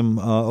criticize him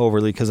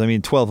overly because,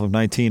 12 of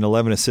 19,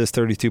 11 assists,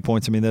 32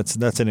 points.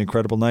 That's an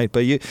incredible night.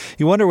 But you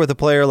wonder with a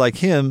player like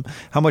him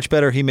how much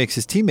better he makes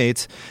his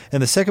teammates.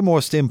 And the second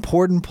most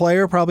important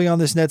player probably on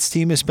this Nets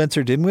team is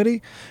Spencer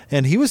Dinwiddie,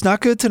 and he was not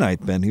good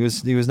tonight, Ben. He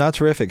was not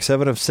terrific.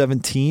 7 of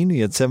 17. He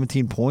had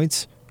 17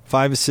 points.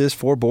 5 assists,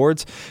 4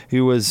 boards.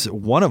 He was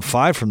 1 of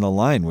 5 from the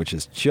line, which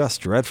is just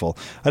dreadful.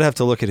 I'd have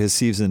to look at his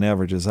season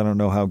averages. I don't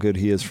know how good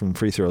he is from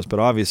free throws, but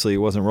obviously it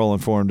wasn't rolling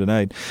for him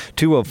tonight.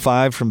 2 of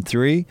 5 from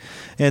 3.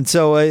 And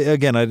so,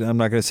 again, I'm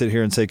not going to sit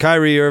here and say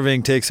Kyrie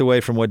Irving takes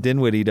away from what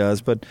Dinwiddie does,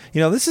 but,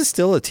 this is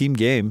still a team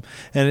game.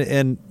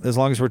 And as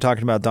long as we're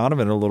talking about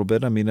Donovan a little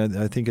bit,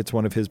 I think it's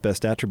one of his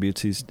best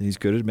attributes. He's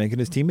good at making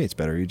his teammates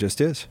better. He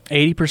just is.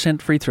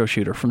 80% free throw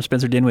shooter from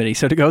Spencer Dinwiddie.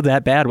 So to go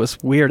that bad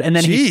was weird. And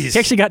then he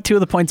actually got 2 of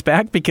the points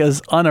back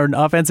because on an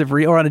offensive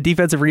or on a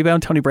defensive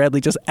rebound, Tony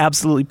Bradley just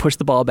absolutely pushed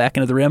the ball back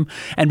into the rim,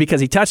 and because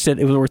he touched it,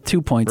 it was worth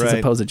 2 points as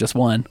opposed to just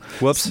 1.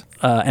 Whoops!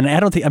 And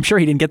I'm sure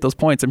he didn't get those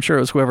points. I'm sure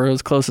it was whoever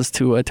was closest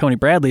to Tony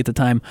Bradley at the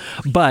time.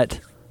 But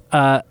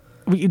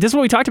this is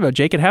what we talked about,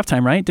 Jake, at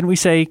halftime, right? Didn't we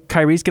say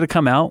Kyrie's going to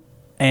come out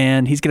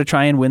and he's going to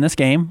try and win this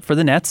game for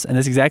the Nets? And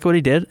that's exactly what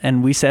he did.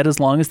 And we said as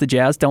long as the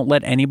Jazz don't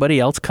let anybody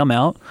else come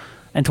out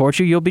and torch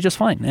you, you'll be just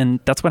fine. And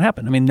that's what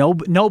happened.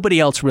 Nobody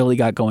else really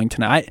got going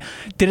tonight.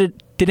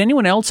 Did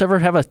anyone else ever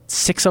have a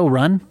 6-0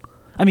 run?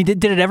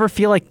 Did it ever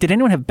feel like, did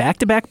anyone have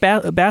back-to-back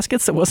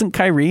baskets that wasn't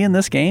Kyrie in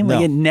this game?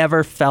 No. It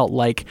never felt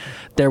like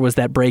there was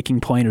that breaking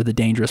point or the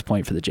dangerous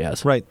point for the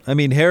Jazz. Right.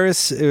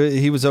 Harris,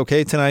 he was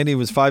okay tonight. He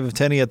was 5 of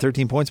 10. He had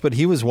 13 points, but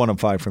he was 1 of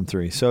 5 from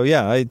 3. So,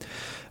 yeah,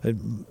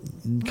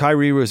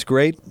 Kyrie was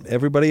great.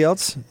 Everybody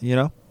else,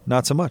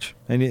 not so much.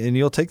 And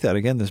you'll take that.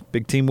 Again, this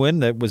big team win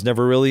that was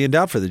never really in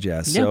doubt for the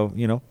Jazz. Yeah. So,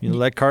 you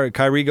let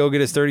Kyrie go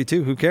get his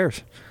 32. Who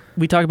cares?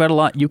 We talk about it a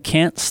lot. You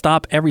can't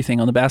stop everything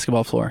on the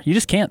basketball floor. You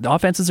just can't. The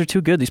offenses are too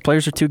good. These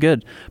players are too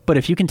good. But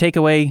if you can take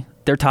away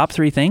their top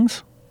 3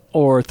 things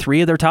or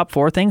 3 of their top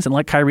 4 things and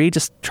let Kyrie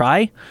just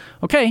try,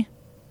 okay.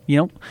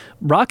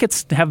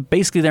 Rockets have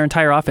basically their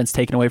entire offense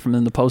taken away from them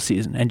in the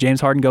postseason. And James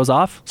Harden goes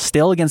off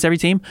still against every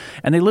team,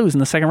 and they lose in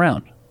the second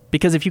round.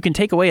 Because if you can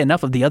take away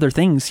enough of the other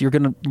things, you're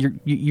gonna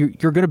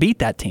beat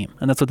that team,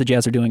 and that's what the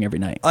Jazz are doing every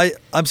night.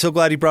 I'm so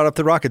glad he brought up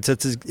the Rockets.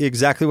 That's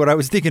exactly what I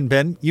was thinking,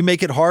 Ben. You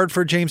make it hard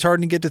for James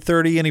Harden to get to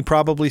 30, and he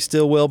probably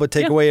still will, but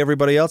take away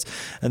everybody else,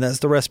 and that's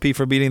the recipe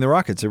for beating the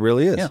Rockets. It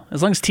really is. Yeah,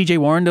 as long as T.J.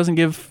 Warren doesn't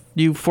give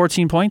you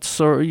 14 points,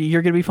 or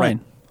you're going to be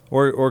fine.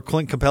 Right. Or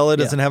Clint Capella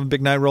doesn't have a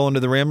big night rolling to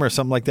the rim or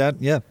something like that.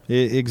 Yeah,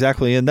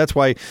 exactly, and that's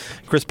why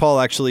Chris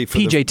Paul actually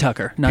P.J.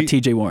 Tucker, not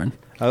T.J. Warren.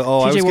 I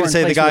was going to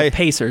say the guy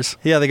Pacers.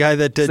 Yeah, the guy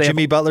that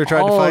Jimmy Butler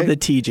tried to fight. All the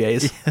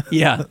TJs.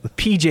 Yeah,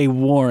 P.J.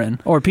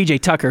 Warren or P.J.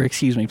 Tucker,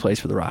 plays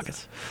for the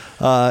Rockets.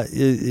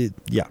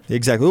 Yeah,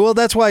 exactly. Well,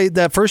 that's why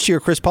that first year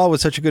Chris Paul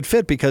was such a good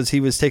fit because he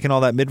was taking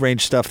all that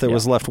mid-range stuff that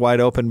was left wide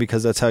open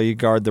because that's how you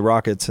guard the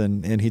Rockets,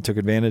 and he took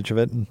advantage of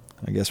it. And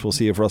I guess we'll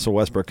see if Russell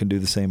Westbrook can do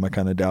the same. I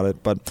kind of doubt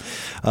it, but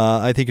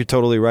I think you're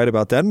totally right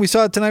about that. And we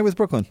saw it tonight with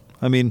Brooklyn.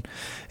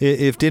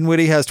 If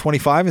Dinwiddie has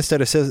 25 instead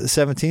of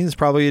 17, it's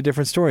probably a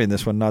different story in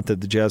this one. Not that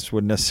the Jazz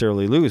would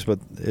necessarily lose, but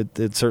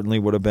it certainly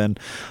would have been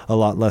a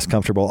lot less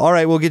comfortable. All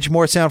right, we'll get you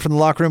more sound from the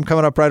locker room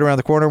coming up right around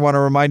the corner. Want to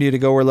remind you to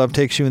go where love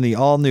takes you in the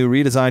all-new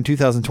redesigned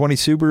 2020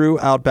 Subaru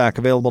Outback,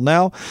 available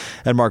now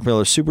at Mark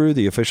Miller Subaru,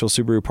 the official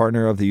Subaru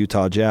partner of the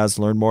Utah Jazz.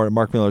 Learn more at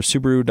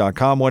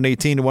markmillersubaru.com.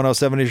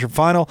 118-107 is your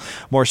final.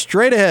 More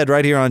straight ahead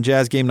right here on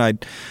Jazz Game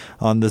Night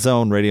on the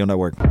Zone Radio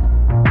Network.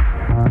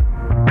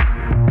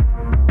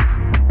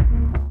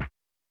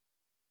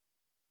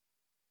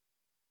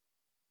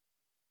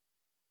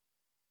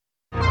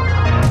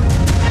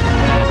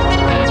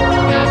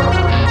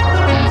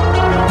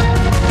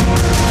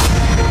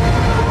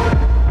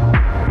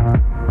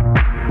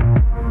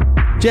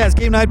 Jazz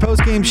Game Night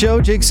post-game show.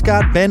 Jake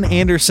Scott, Ben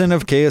Anderson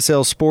of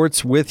KSL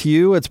Sports with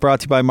you. It's brought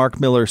to you by Mark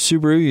Miller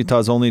Subaru,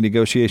 Utah's only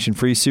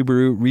negotiation-free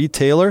Subaru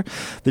retailer.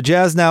 The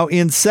Jazz now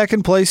in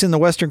second place in the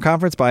Western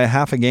Conference by a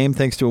half a game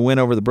thanks to a win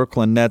over the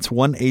Brooklyn Nets,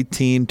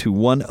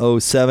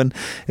 118-107.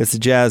 It's the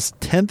Jazz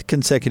 10th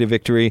consecutive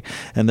victory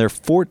and their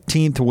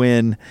 14th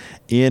win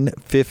in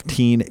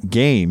 15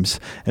 games.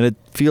 And it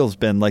feels,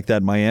 Ben, like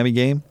that Miami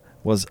game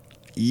was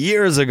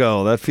years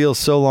ago. That feels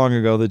so long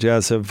ago. The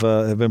Jazz have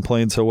been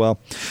playing so well.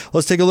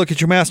 Let's take a look at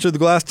your master of the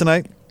glass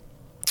tonight.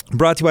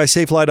 Brought to you by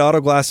Safelite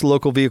Auto Glass, the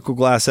local vehicle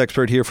glass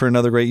expert here for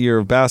another great year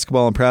of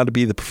basketball. I'm proud to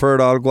be the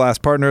preferred auto glass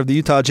partner of the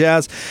Utah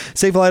Jazz.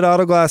 Safelite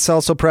Auto Glass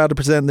also proud to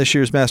present this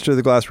year's Master of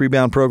the Glass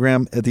Rebound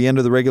Program. At the end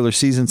of the regular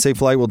season,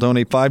 Safelite will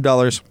donate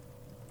 $5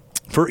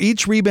 for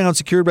each rebound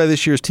secured by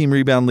this year's team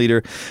rebound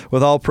leader,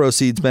 with all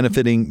proceeds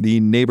benefiting the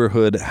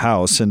neighborhood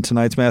house. And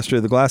tonight's Master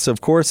of the Glass, of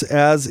course,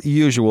 as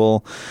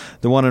usual,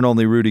 the one and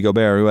only Rudy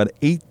Gobert, who had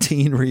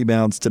 18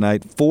 rebounds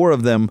tonight. 4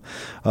 of them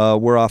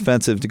were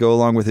offensive to go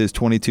along with his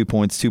 22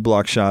 points, 2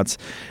 block shots,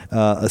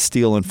 a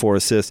steal, and 4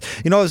 assists.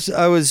 You know,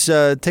 I was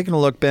taking a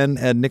look, Ben,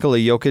 at Nikola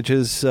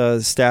Jokic's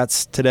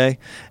stats today,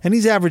 and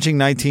he's averaging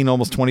 19,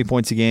 almost 20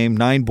 points a game,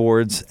 9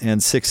 boards,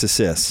 and 6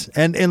 assists.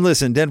 And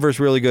listen, Denver's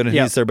really good, and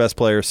he's their best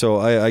player,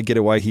 so I get it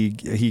why he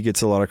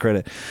gets a lot of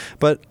credit.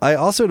 But I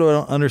also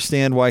don't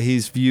understand why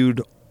he's viewed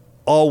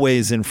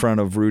always in front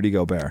of Rudy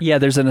Gobert. Yeah,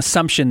 there's an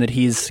assumption that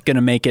he's going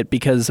to make it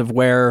because of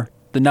where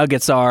the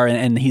Nuggets are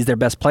and he's their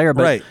best player.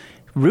 But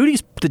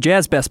Rudy's the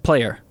Jazz best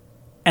player,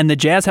 and the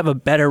Jazz have a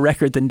better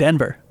record than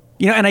Denver.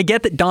 You know, and I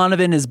get that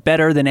Donovan is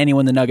better than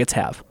anyone the Nuggets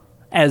have,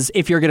 as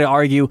if you're going to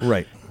argue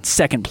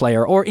second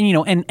player, or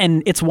and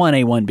it's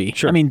 1A, 1B.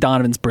 Sure. I mean,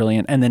 Donovan's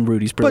brilliant, and then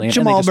Rudy's brilliant.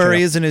 But Jamal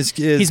Murray isn't as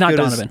he's not good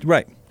Donovan.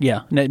 Right.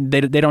 Yeah,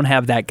 they don't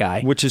have that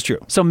guy. Which is true.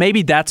 So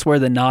maybe that's where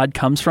the nod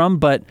comes from.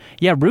 But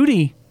yeah,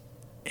 Rudy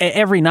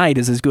every night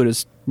is as good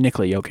as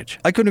Nikola Jokic.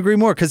 I couldn't agree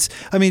more because,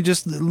 I mean,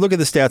 just look at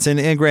the stats.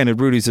 And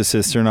granted, Rudy's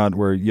assists are not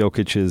where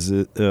Jokic's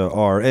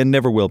are and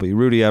never will be.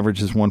 Rudy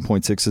averages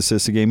 1.6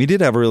 assists a game. He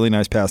did have a really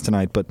nice pass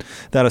tonight, but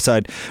that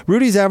aside,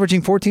 Rudy's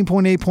averaging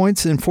 14.8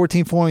 points and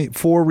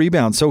 14.4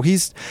 rebounds. So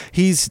he's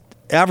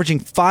averaging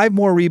 5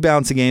 more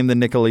rebounds a game than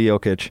Nikola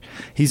Jokic.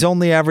 He's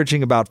only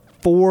averaging about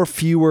 4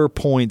 fewer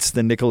points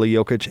than Nikola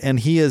Jokic, and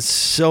he is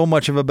so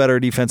much of a better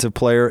defensive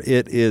player.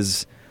 It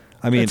is...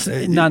 I mean, it's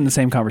not in the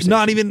same conversation.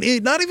 Not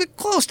even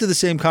close to the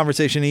same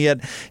conversation. He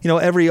had,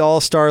 every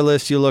all-star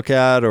list you look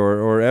at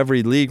or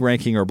every league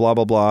ranking or blah,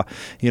 blah, blah.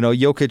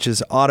 Jokic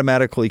is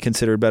automatically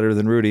considered better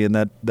than Rudy, and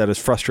that is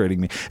frustrating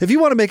me. If you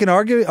want to make an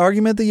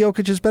argument that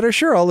Jokic is better,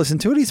 sure, I'll listen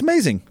to it. He's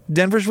amazing.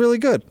 Denver's really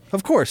good,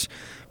 of course.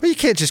 But you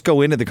can't just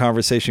go into the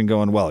conversation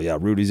going, well, yeah,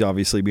 Rudy's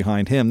obviously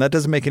behind him. That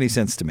doesn't make any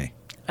sense to me.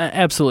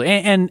 Absolutely.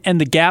 And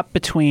the gap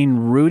between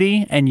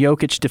Rudy and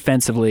Jokic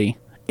defensively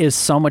is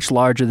so much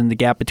larger than the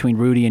gap between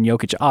Rudy and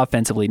Jokic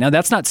offensively. Now,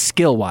 that's not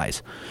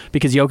skill-wise,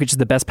 because Jokic is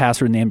the best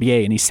passer in the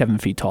NBA, and he's 7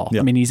 feet tall.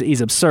 Yep. I mean, he's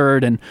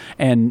absurd,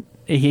 and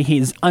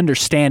his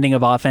understanding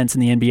of offense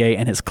in the NBA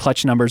and his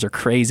clutch numbers are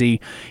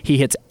crazy. He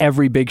hits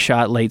every big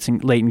shot late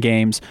in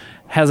games,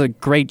 has a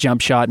great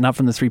jump shot, not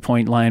from the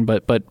three-point line,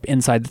 but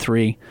inside the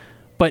three.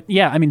 But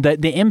yeah, I mean,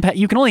 the impact,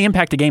 you can only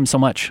impact a game so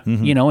much,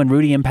 and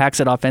Rudy impacts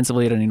it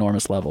offensively at an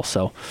enormous level.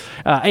 So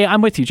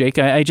I'm with you, Jake.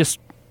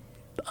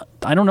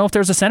 I don't know if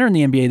there's a center in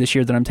the NBA this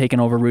year that I'm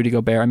taking over Rudy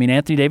Gobert. I mean,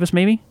 Anthony Davis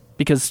maybe,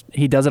 because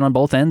he does it on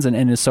both ends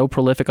and is so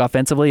prolific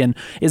offensively and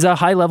is a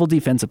high-level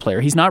defensive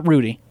player. He's not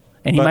Rudy,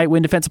 and he might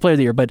win Defensive Player of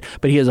the Year, but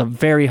he is a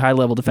very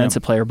high-level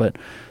defensive player. But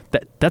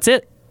that's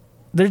it.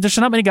 There's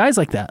not many guys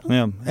like that.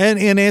 Yeah,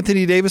 and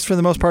Anthony Davis, for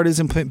the most part,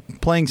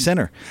 isn't playing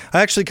center. I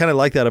actually kind of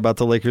like that about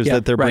the Lakers,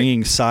 that they're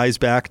bringing size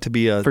back to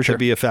be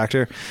a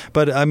factor.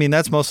 But, I mean,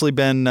 that's mostly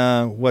been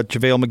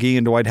JaVale McGee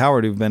and Dwight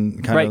Howard who've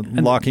been kind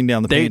of locking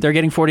down the paint. They're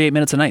getting 48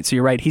 minutes a night, so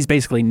you're right. He's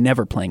basically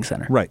never playing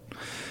center. Right.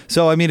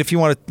 So, I mean, if you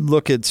want to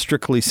look at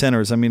strictly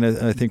centers, I mean,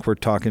 I think we're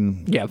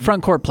talking... Yeah,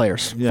 front court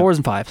players, 4s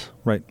and 5s.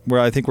 Right. Where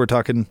I think we're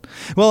talking...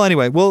 Well,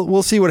 anyway,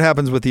 we'll see what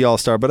happens with the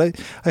All-Star, but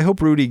I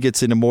hope Rudy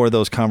gets into more of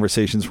those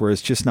conversations where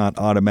it's just not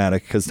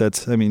automatic, because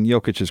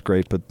Jokic is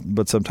great,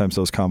 but sometimes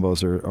those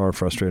combos are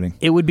frustrating.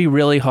 It would be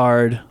really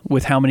hard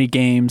with how many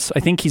games... I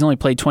think he's only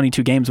played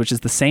 22 games, which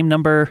is the same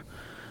number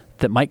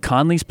that Mike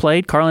Conley's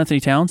played, Karl Anthony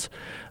Towns.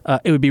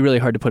 It would be really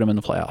hard to put him in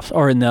the playoffs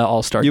or in the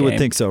All-Star game. You would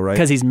think so, right?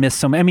 Because he's missed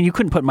so many. I mean, you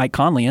couldn't put Mike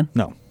Conley in.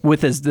 No.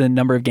 With the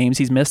number of games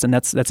he's missed, and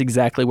that's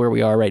exactly where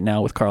we are right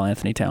now with Karl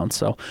Anthony Towns.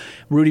 So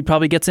Rudy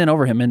probably gets in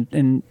over him,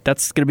 and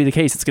that's going to be the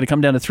case. It's going to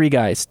come down to 3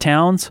 guys: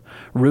 Towns,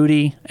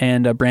 Rudy,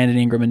 and Brandon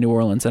Ingram in New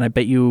Orleans. And I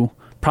bet you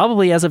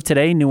probably as of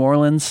today, New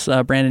Orleans,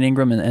 Brandon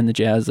Ingram, and the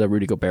Jazz,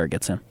 Rudy Gobert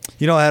gets in.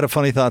 I had a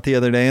funny thought the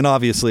other day, and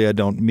obviously I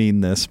don't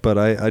mean this, but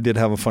I did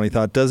have a funny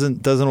thought.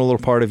 Doesn't a little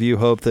part of you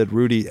hope that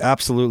Rudy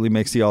absolutely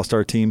makes the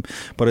All-Star team,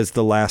 but is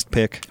the last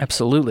pick?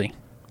 Absolutely.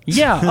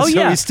 Yeah. So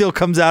yeah. He still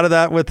comes out of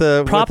that with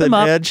an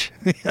edge.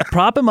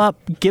 Prop him up,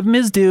 give him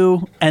his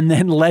due, and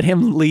then let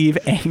him leave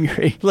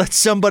angry. Let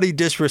somebody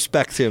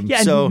disrespect him.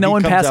 Yeah, so no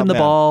one pass him the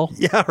ball.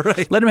 Yeah,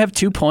 right. Let him have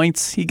 2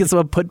 points. He gets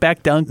a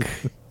putback dunk.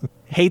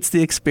 Hates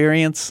the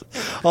experience.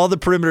 All the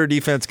perimeter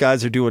defense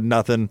guys are doing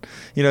nothing.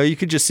 You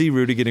could just see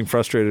Rudy getting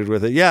frustrated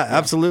with it. Yeah,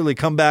 absolutely.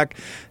 Come back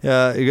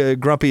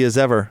grumpy as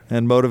ever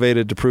and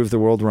motivated to prove the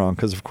world wrong,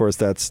 because, of course,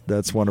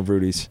 that's one of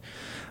Rudy's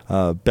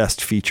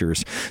best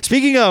features.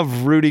 Speaking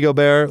of Rudy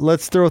Gobert,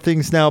 let's throw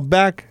things now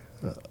back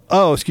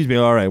Oh, excuse me.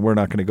 All right, we're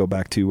not going to go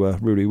back to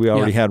Rudy. We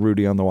already had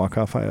Rudy on the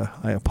walk-off.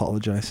 I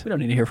apologize. We don't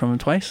need to hear from him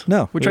twice.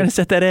 No. We're trying to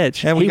set that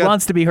edge. And he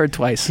wants to be heard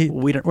twice.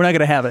 We're not going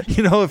to have it.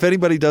 You know, if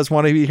anybody does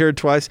want to be heard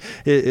twice,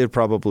 it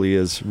probably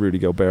is Rudy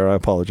Gobert. I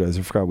apologize.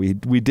 I forgot.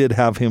 We did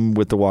have him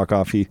with the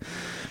walk-off. He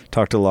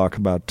talked to Locke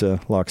about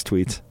Locke's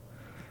tweets.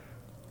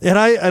 And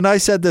I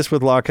said this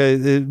with Locke.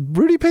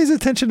 Rudy pays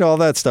attention to all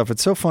that stuff.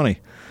 It's so funny.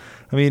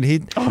 I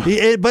mean,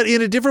 but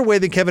in a different way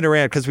than Kevin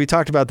Durant, because we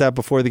talked about that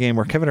before the game,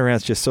 where Kevin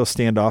Durant's just so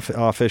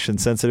standoffish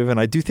and sensitive. And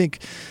I do think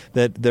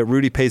that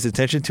Rudy pays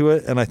attention to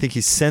it, and I think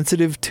he's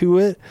sensitive to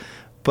it,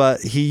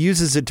 but he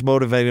uses it to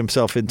motivate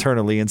himself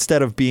internally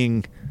instead of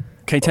being...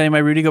 Can I tell you my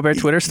Rudy Gobert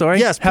Twitter story?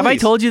 Yes, please. Have I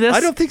told you this? I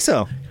don't think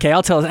so. Okay,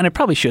 I'll tell it, and I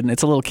probably shouldn't.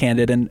 It's a little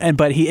candid,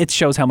 but it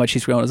shows how much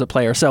he's grown as a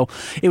player. So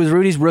it was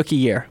Rudy's rookie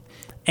year.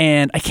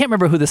 And I can't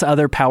remember who this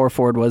other power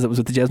forward was. It was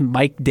with the Jazz,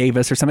 Mike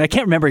Davis or something. I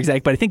can't remember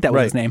exactly, but I think that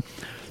was his name.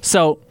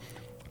 So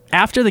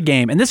after the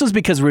game, and this was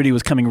because Rudy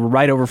was coming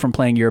right over from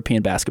playing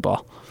European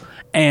basketball,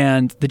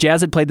 and the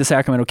Jazz had played the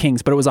Sacramento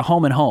Kings, but it was a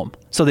home and home.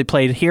 So they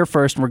played here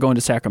first, and we're going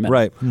to Sacramento.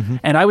 Right. Mm-hmm.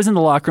 And I was in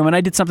the locker room, and I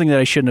did something that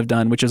I shouldn't have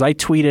done, which is I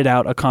tweeted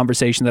out a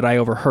conversation that I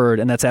overheard,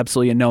 and that's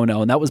absolutely a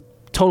no-no, and that was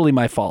totally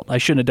my fault. I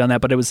shouldn't have done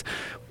that, but it was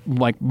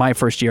like my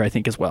first year, I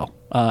think, as well,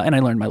 and I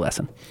learned my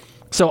lesson.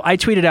 So I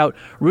tweeted out,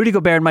 Rudy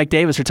Gobert and Mike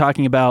Davis are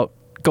talking about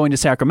going to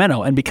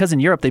Sacramento. And because in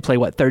Europe they play,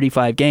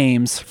 35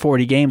 games,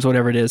 40 games,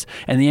 whatever it is,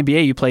 and in the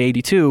NBA you play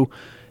 82,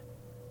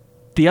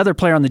 the other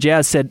player on the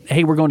Jazz said,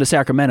 hey, we're going to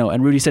Sacramento.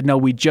 And Rudy said, no,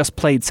 we just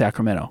played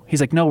Sacramento.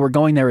 He's like, no, we're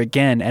going there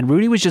again. And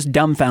Rudy was just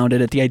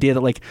dumbfounded at the idea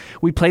that,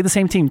 we played the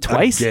same team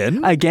twice.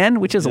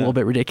 Again, which is a little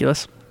bit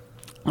ridiculous.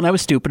 And I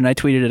was stupid, and I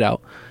tweeted it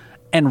out.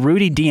 And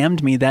Rudy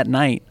DM'd me that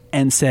night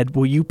and said,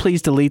 will you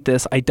please delete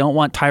this? I don't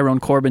want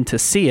Tyrone Corbin to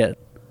see it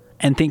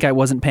and think I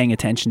wasn't paying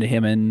attention to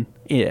him during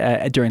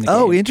the game.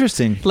 Oh,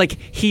 interesting.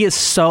 He is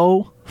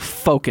so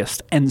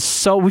focused and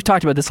so, we've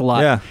talked about this a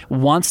lot,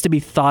 wants to be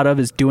thought of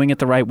as doing it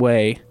the right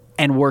way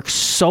and works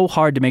so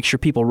hard to make sure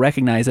people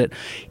recognize it.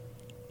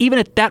 Even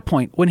at that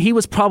point, when he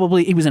was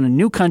in a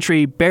new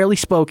country, barely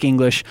spoke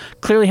English,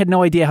 clearly had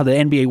no idea how the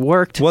NBA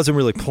worked. Wasn't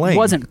really playing.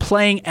 Wasn't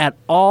playing at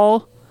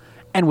all,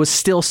 and was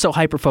still so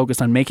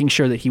hyper-focused on making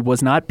sure that he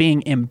was not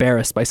being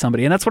embarrassed by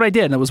somebody. And that's what I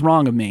did, and it was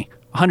wrong of me.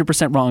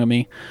 100% wrong of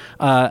me.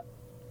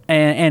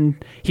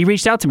 And he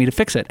reached out to me to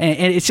fix it.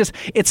 And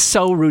it's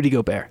so Rudy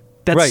Gobert.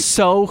 That's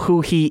so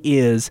who he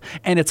is.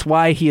 And it's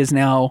why he is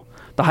now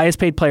the highest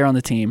paid player on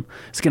the team.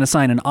 He's going to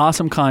sign an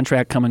awesome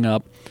contract coming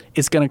up.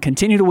 Is going to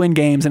continue to win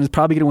games and is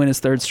probably going to win his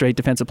third straight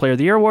Defensive Player of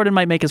the Year award and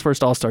might make his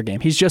first All-Star game.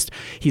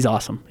 He's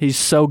awesome. He's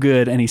so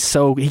good, and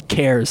he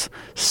cares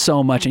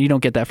so much, and you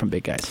don't get that from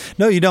big guys.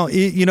 No, you don't.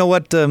 You know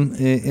what?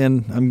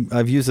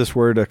 I've used this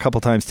word a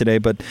couple times today,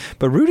 but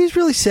Rudy's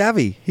really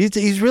savvy.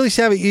 He's really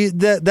savvy.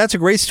 That's a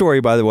great story,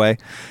 by the way.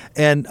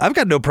 And I've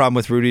got no problem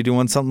with Rudy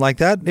doing something like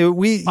that. He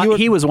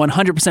was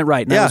 100%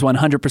 right, and I was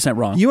 100%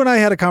 wrong. You and I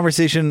had a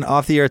conversation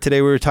off the air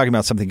today. We were talking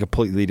about something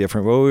completely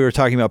different. Well, we were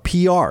talking about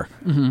PR.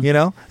 Mm-hmm. You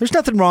know, there's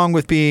nothing wrong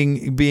with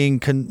being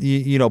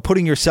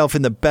putting yourself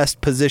in the best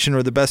position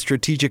or the best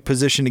strategic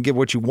position to get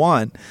what you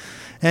want.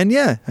 And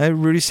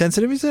Rudy's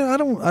sensitive. He said, I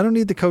don't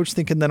need the coach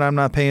thinking that I'm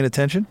not paying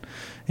attention.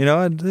 You know,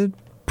 I'd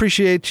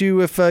appreciate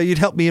you if you'd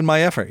help me in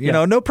my effort. You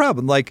know, no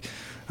problem.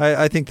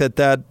 I think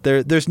that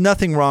there's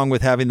nothing wrong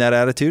with having that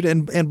attitude.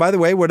 And by the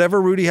way, whatever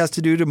Rudy has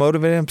to do to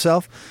motivate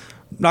himself,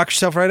 knock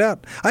yourself right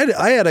out.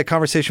 I had a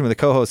conversation with a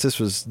co-host.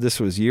 This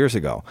was years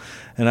ago,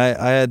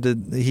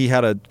 and he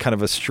had a kind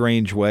of a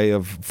strange way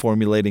of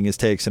formulating his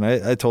takes. And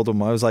I told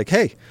him, I was like,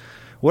 hey,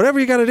 whatever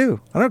you got to do.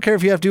 I don't care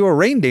if you have to do a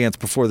rain dance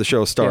before the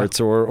show starts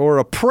or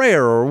a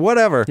prayer or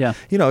whatever. Yeah.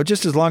 You know,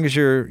 just as long as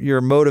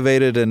you're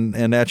motivated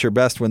and at your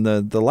best when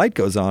the light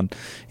goes on.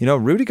 You know,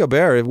 Rudy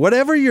Gobert,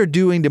 whatever you're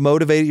doing to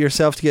motivate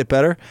yourself to get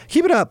better,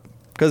 keep it up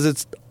because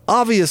it's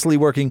obviously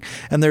working.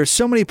 And there's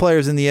so many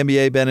players in the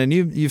NBA, Ben, and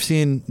you've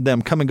seen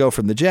them come and go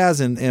from the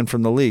Jazz and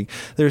from the league.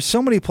 There's so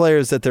many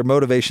players that their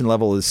motivation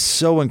level is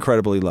so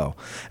incredibly low.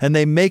 And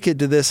they make it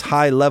to this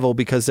high level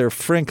because they're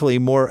frankly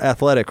more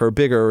athletic or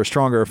bigger or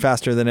stronger or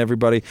faster than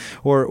everybody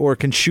or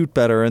can shoot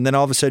better. And then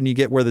all of a sudden you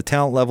get where the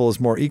talent level is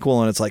more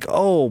equal and it's like,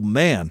 oh,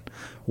 man,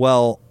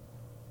 well,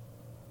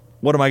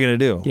 what am I going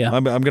to do? Yeah.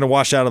 I'm going to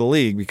wash out of the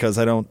league because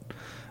I don't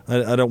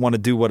want to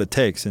do what it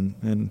takes,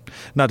 and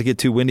not to get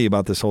too windy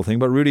about this whole thing,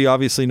 but Rudy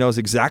obviously knows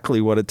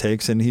exactly what it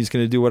takes, and he's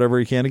going to do whatever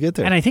he can to get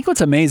there. And I think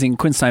what's amazing,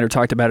 Quinn Snyder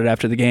talked about it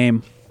after the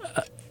game,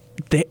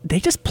 they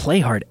just play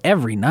hard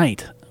every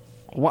night.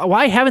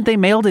 Why haven't they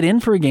mailed it in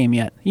for a game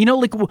yet? You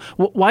know,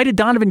 why did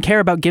Donovan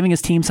care about giving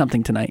his team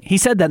something tonight? He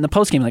said that in the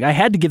postgame, I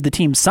had to give the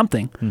team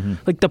something.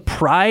 Mm-hmm. The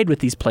pride with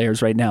these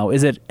players right now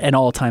is at an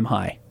all-time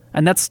high.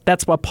 And that's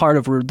what part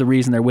of the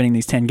reason they're winning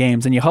these 10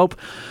 games. And you hope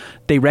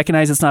they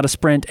recognize it's not a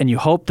sprint, and you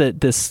hope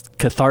that this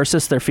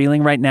catharsis they're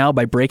feeling right now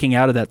by breaking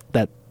out of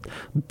that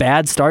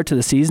bad start to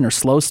the season or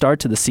slow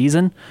start to the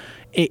season,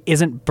 it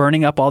isn't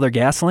burning up all their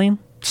gasoline.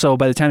 So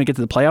by the time you get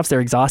to the playoffs,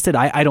 they're exhausted.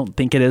 I don't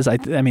think it is. I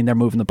mean, they're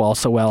moving the ball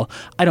so well.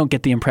 I don't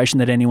get the impression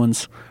that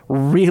anyone's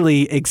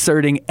really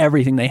exerting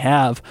everything they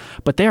have,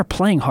 but they are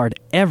playing hard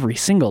every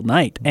single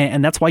night,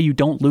 and that's why you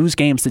don't lose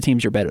games to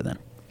teams you're better than.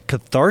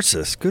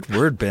 Catharsis. Good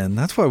word, Ben.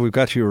 That's why we've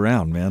got you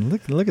around,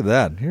 man. Look at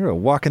that. You're a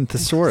walking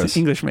thesaurus. It's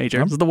an English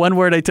major. It's the one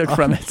word I took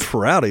from it.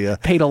 Proud of you.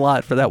 Paid a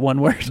lot for that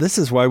one word. This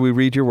is why we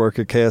read your work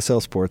at KSL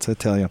Sports, I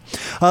tell you.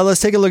 Let's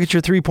take a look at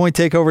your three-point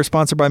takeover,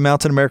 sponsored by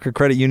Mountain America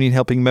Credit Union,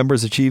 helping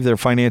members achieve their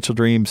financial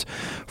dreams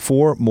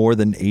for more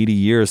than 80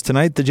 years.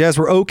 Tonight, the Jazz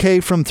were okay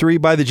from three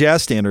by the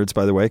Jazz standards,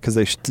 by the way, because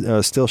they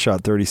still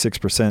shot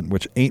 36%,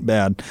 which ain't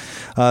bad.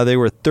 They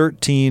were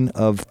 13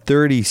 of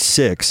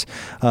 36.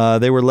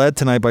 They were led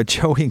tonight by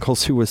Joe Ingles,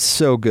 who was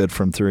so good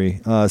from three.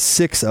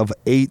 6 of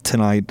 8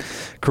 tonight.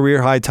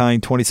 Career high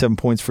tying 27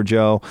 points for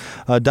Joe.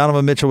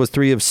 Donovan Mitchell was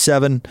 3 of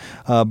 7.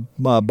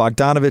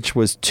 Bogdanovich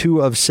was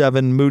 2 of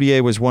 7.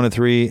 Moutier was 1 of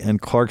 3. And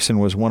Clarkson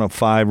was 1 of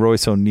 5.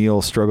 Royce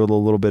O'Neal struggled a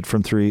little bit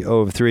from 3, 0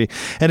 of 3.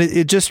 And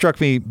it just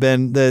struck me,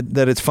 Ben,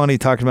 that it's funny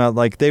talking about,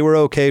 like, they were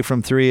okay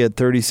from 3 at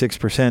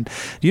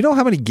 36%. Do you know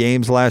how many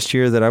games last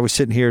year that I was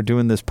sitting here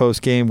doing this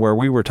post game where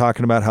we were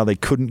talking about how they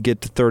couldn't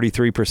get to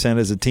 33%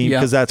 as a team?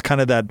 Because that's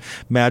kind of that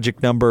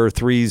magic number,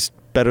 3's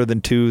better than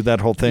 2, that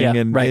whole thing,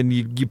 and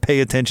you pay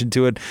attention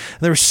to it.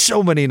 And there were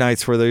so many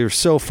nights where they were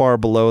so far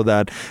below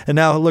that. And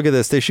now look at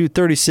this. They shoot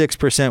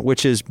 36%,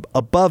 which is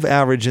above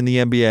average in the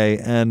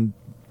NBA, and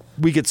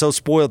we get so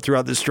spoiled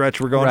throughout this stretch.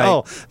 We're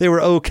going, they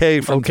were okay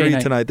from 3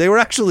 tonight. They were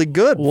actually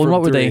good. Well,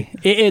 what were they?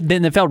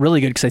 It felt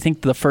really good because I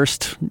think the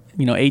first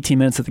 18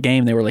 minutes of the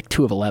game, they were like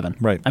 2 of 11.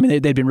 Right. I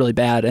mean, they'd been really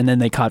bad, and then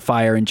they caught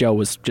fire, and Joe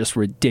was just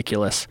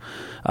ridiculous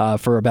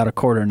for about a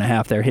quarter and a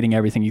half there, hitting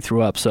everything he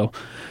threw up. So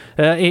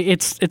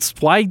it's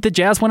why the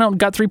Jazz went out and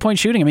got 3-point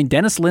shooting. I mean,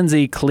 Dennis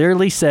Lindsey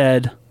clearly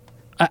said,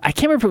 I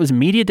can't remember if it was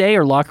media day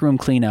or locker room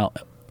clean out.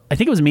 I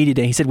think it was media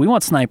day. He said, we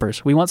want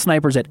snipers. We want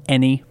snipers at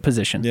any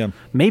position. Yeah.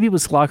 Maybe it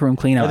was locker room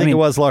clean out. I think it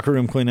was locker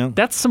room clean out.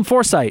 That's some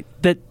foresight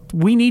that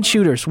we need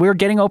shooters. We're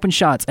getting open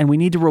shots, and we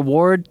need to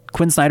reward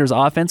Quinn Snyder's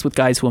offense with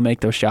guys who will make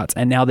those shots.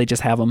 And now they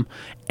just have them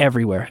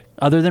everywhere.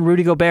 Other than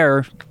Rudy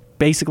Gobert,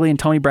 basically, and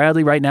Tony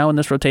Bradley right now in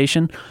this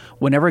rotation,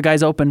 whenever a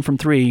guy's open from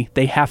 3,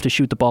 they have to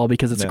shoot the ball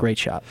because it's a great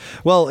shot.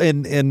 Well,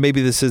 and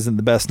maybe this isn't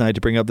the best night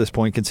to bring up this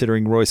point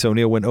considering Royce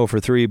O'Neal went 0 for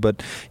 3,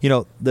 but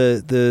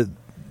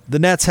the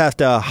Nets have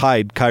to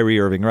hide Kyrie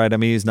Irving, right? I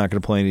mean, he's not going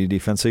to play any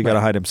defense, so you got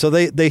to hide him. So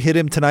they hit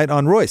him tonight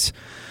on Royce.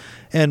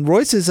 And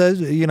Royce is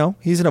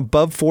he's an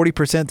above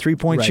 40%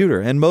 three-point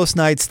shooter. And most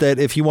nights that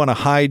if you want to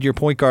hide your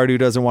point guard who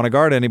doesn't want to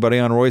guard anybody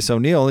on Royce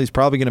O'Neal, he's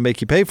probably going to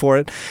make you pay for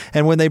it.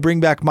 And when they bring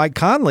back Mike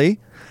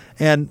Conley,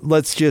 and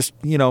let's just,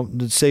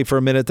 say for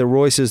a minute that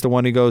Royce is the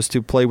one who goes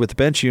to play with the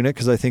bench unit,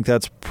 because I think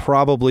that's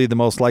probably the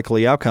most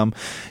likely outcome.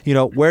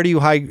 Where do you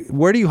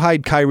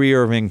hide Kyrie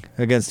Irving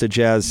against a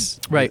Jazz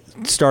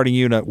starting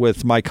unit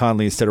with Mike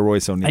Conley instead of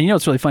Royce O'Neal? And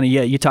it's really funny.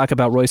 Yeah, you talk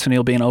about Royce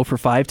O'Neal being 0 for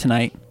 5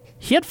 tonight.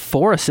 He had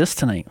 4 assists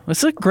tonight.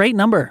 That's a great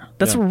number.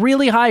 That's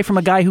really high from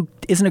a guy who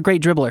isn't a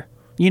great dribbler.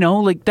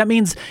 That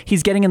means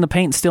he's getting in the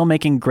paint and still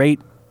making great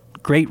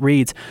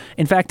reads.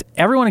 In fact,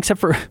 everyone except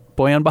for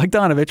Bojan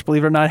Bogdanovich,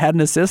 believe it or not, had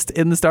an assist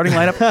in the starting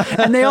lineup,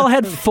 and they all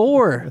had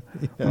 4.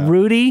 Yeah.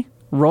 Rudy,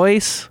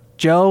 Royce,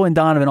 Joe, and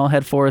Donovan all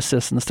had 4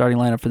 assists in the starting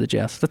lineup for the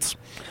Jazz. That's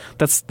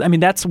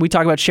we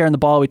talk about sharing the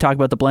ball, we talk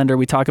about the blender,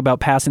 we talk about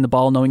passing the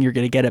ball, knowing you're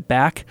going to get it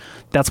back.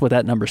 That's what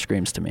that number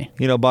screams to me.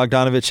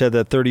 Bogdanovich had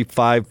that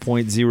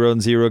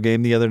 35.0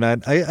 game the other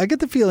night. I get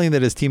the feeling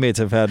that his teammates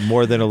have had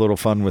more than a little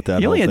fun with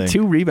that. He only had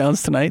 2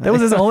 rebounds tonight. That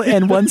was his only,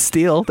 and 1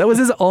 steal. That was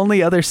his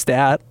only other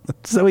stat.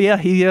 So yeah,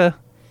 he's an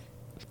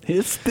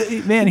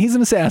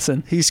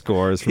assassin. He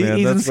scores,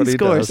 man. That's what he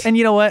scores. does. And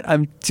you know what?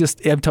 I'm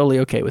totally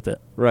okay with it.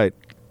 Right.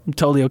 I'm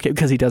totally okay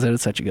because he does it at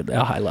such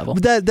a high level.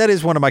 But that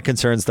is one of my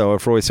concerns, though,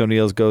 if Royce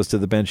O'Neal goes to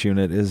the bench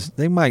unit, is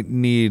they might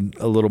need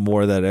a little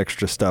more of that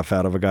extra stuff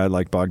out of a guy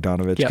like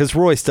Bogdanovich, because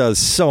Royce does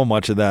so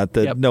much of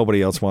that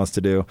nobody else wants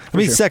to do.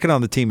 He's second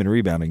on the team in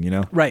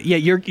rebounding, Right, yeah,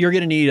 you're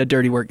going to need a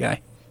dirty work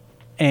guy.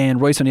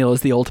 And Royce O'Neal is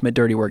the ultimate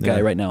dirty work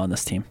guy right now on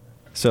this team.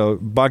 So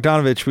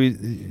Bogdanovich,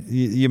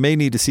 you may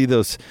need to see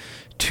those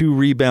 2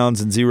 rebounds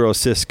and 0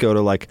 assists go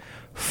to like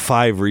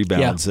 5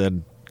 rebounds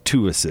and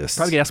 2 assists.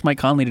 Probably ask Mike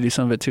Conley to do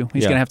some of it too.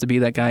 He's going to have to be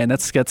that guy, and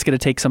that's going to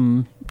take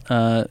some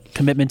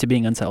commitment to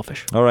being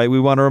unselfish. All right, we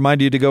want to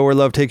remind you to go where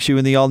love takes you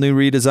in the all-new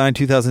redesigned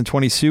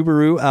 2020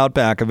 Subaru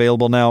Outback,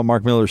 available now at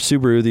Mark Miller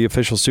Subaru, the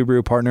official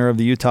Subaru partner of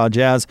the Utah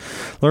Jazz.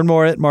 Learn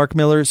more at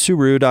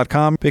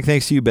markmillersubaru.com. Big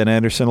thanks to you, Ben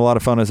Anderson. A lot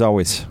of fun as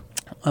always.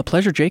 A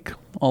pleasure, Jake.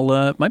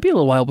 Might be a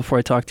little while before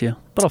I talk to you,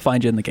 but I'll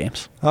find you in the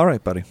games. All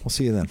right, buddy. We'll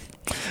see you then.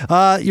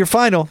 Your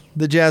final,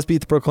 the Jazz beat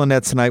the Brooklyn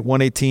Nets tonight,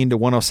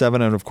 118-107,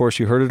 and of course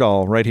you heard it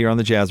all right here on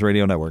the Jazz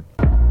Radio Network.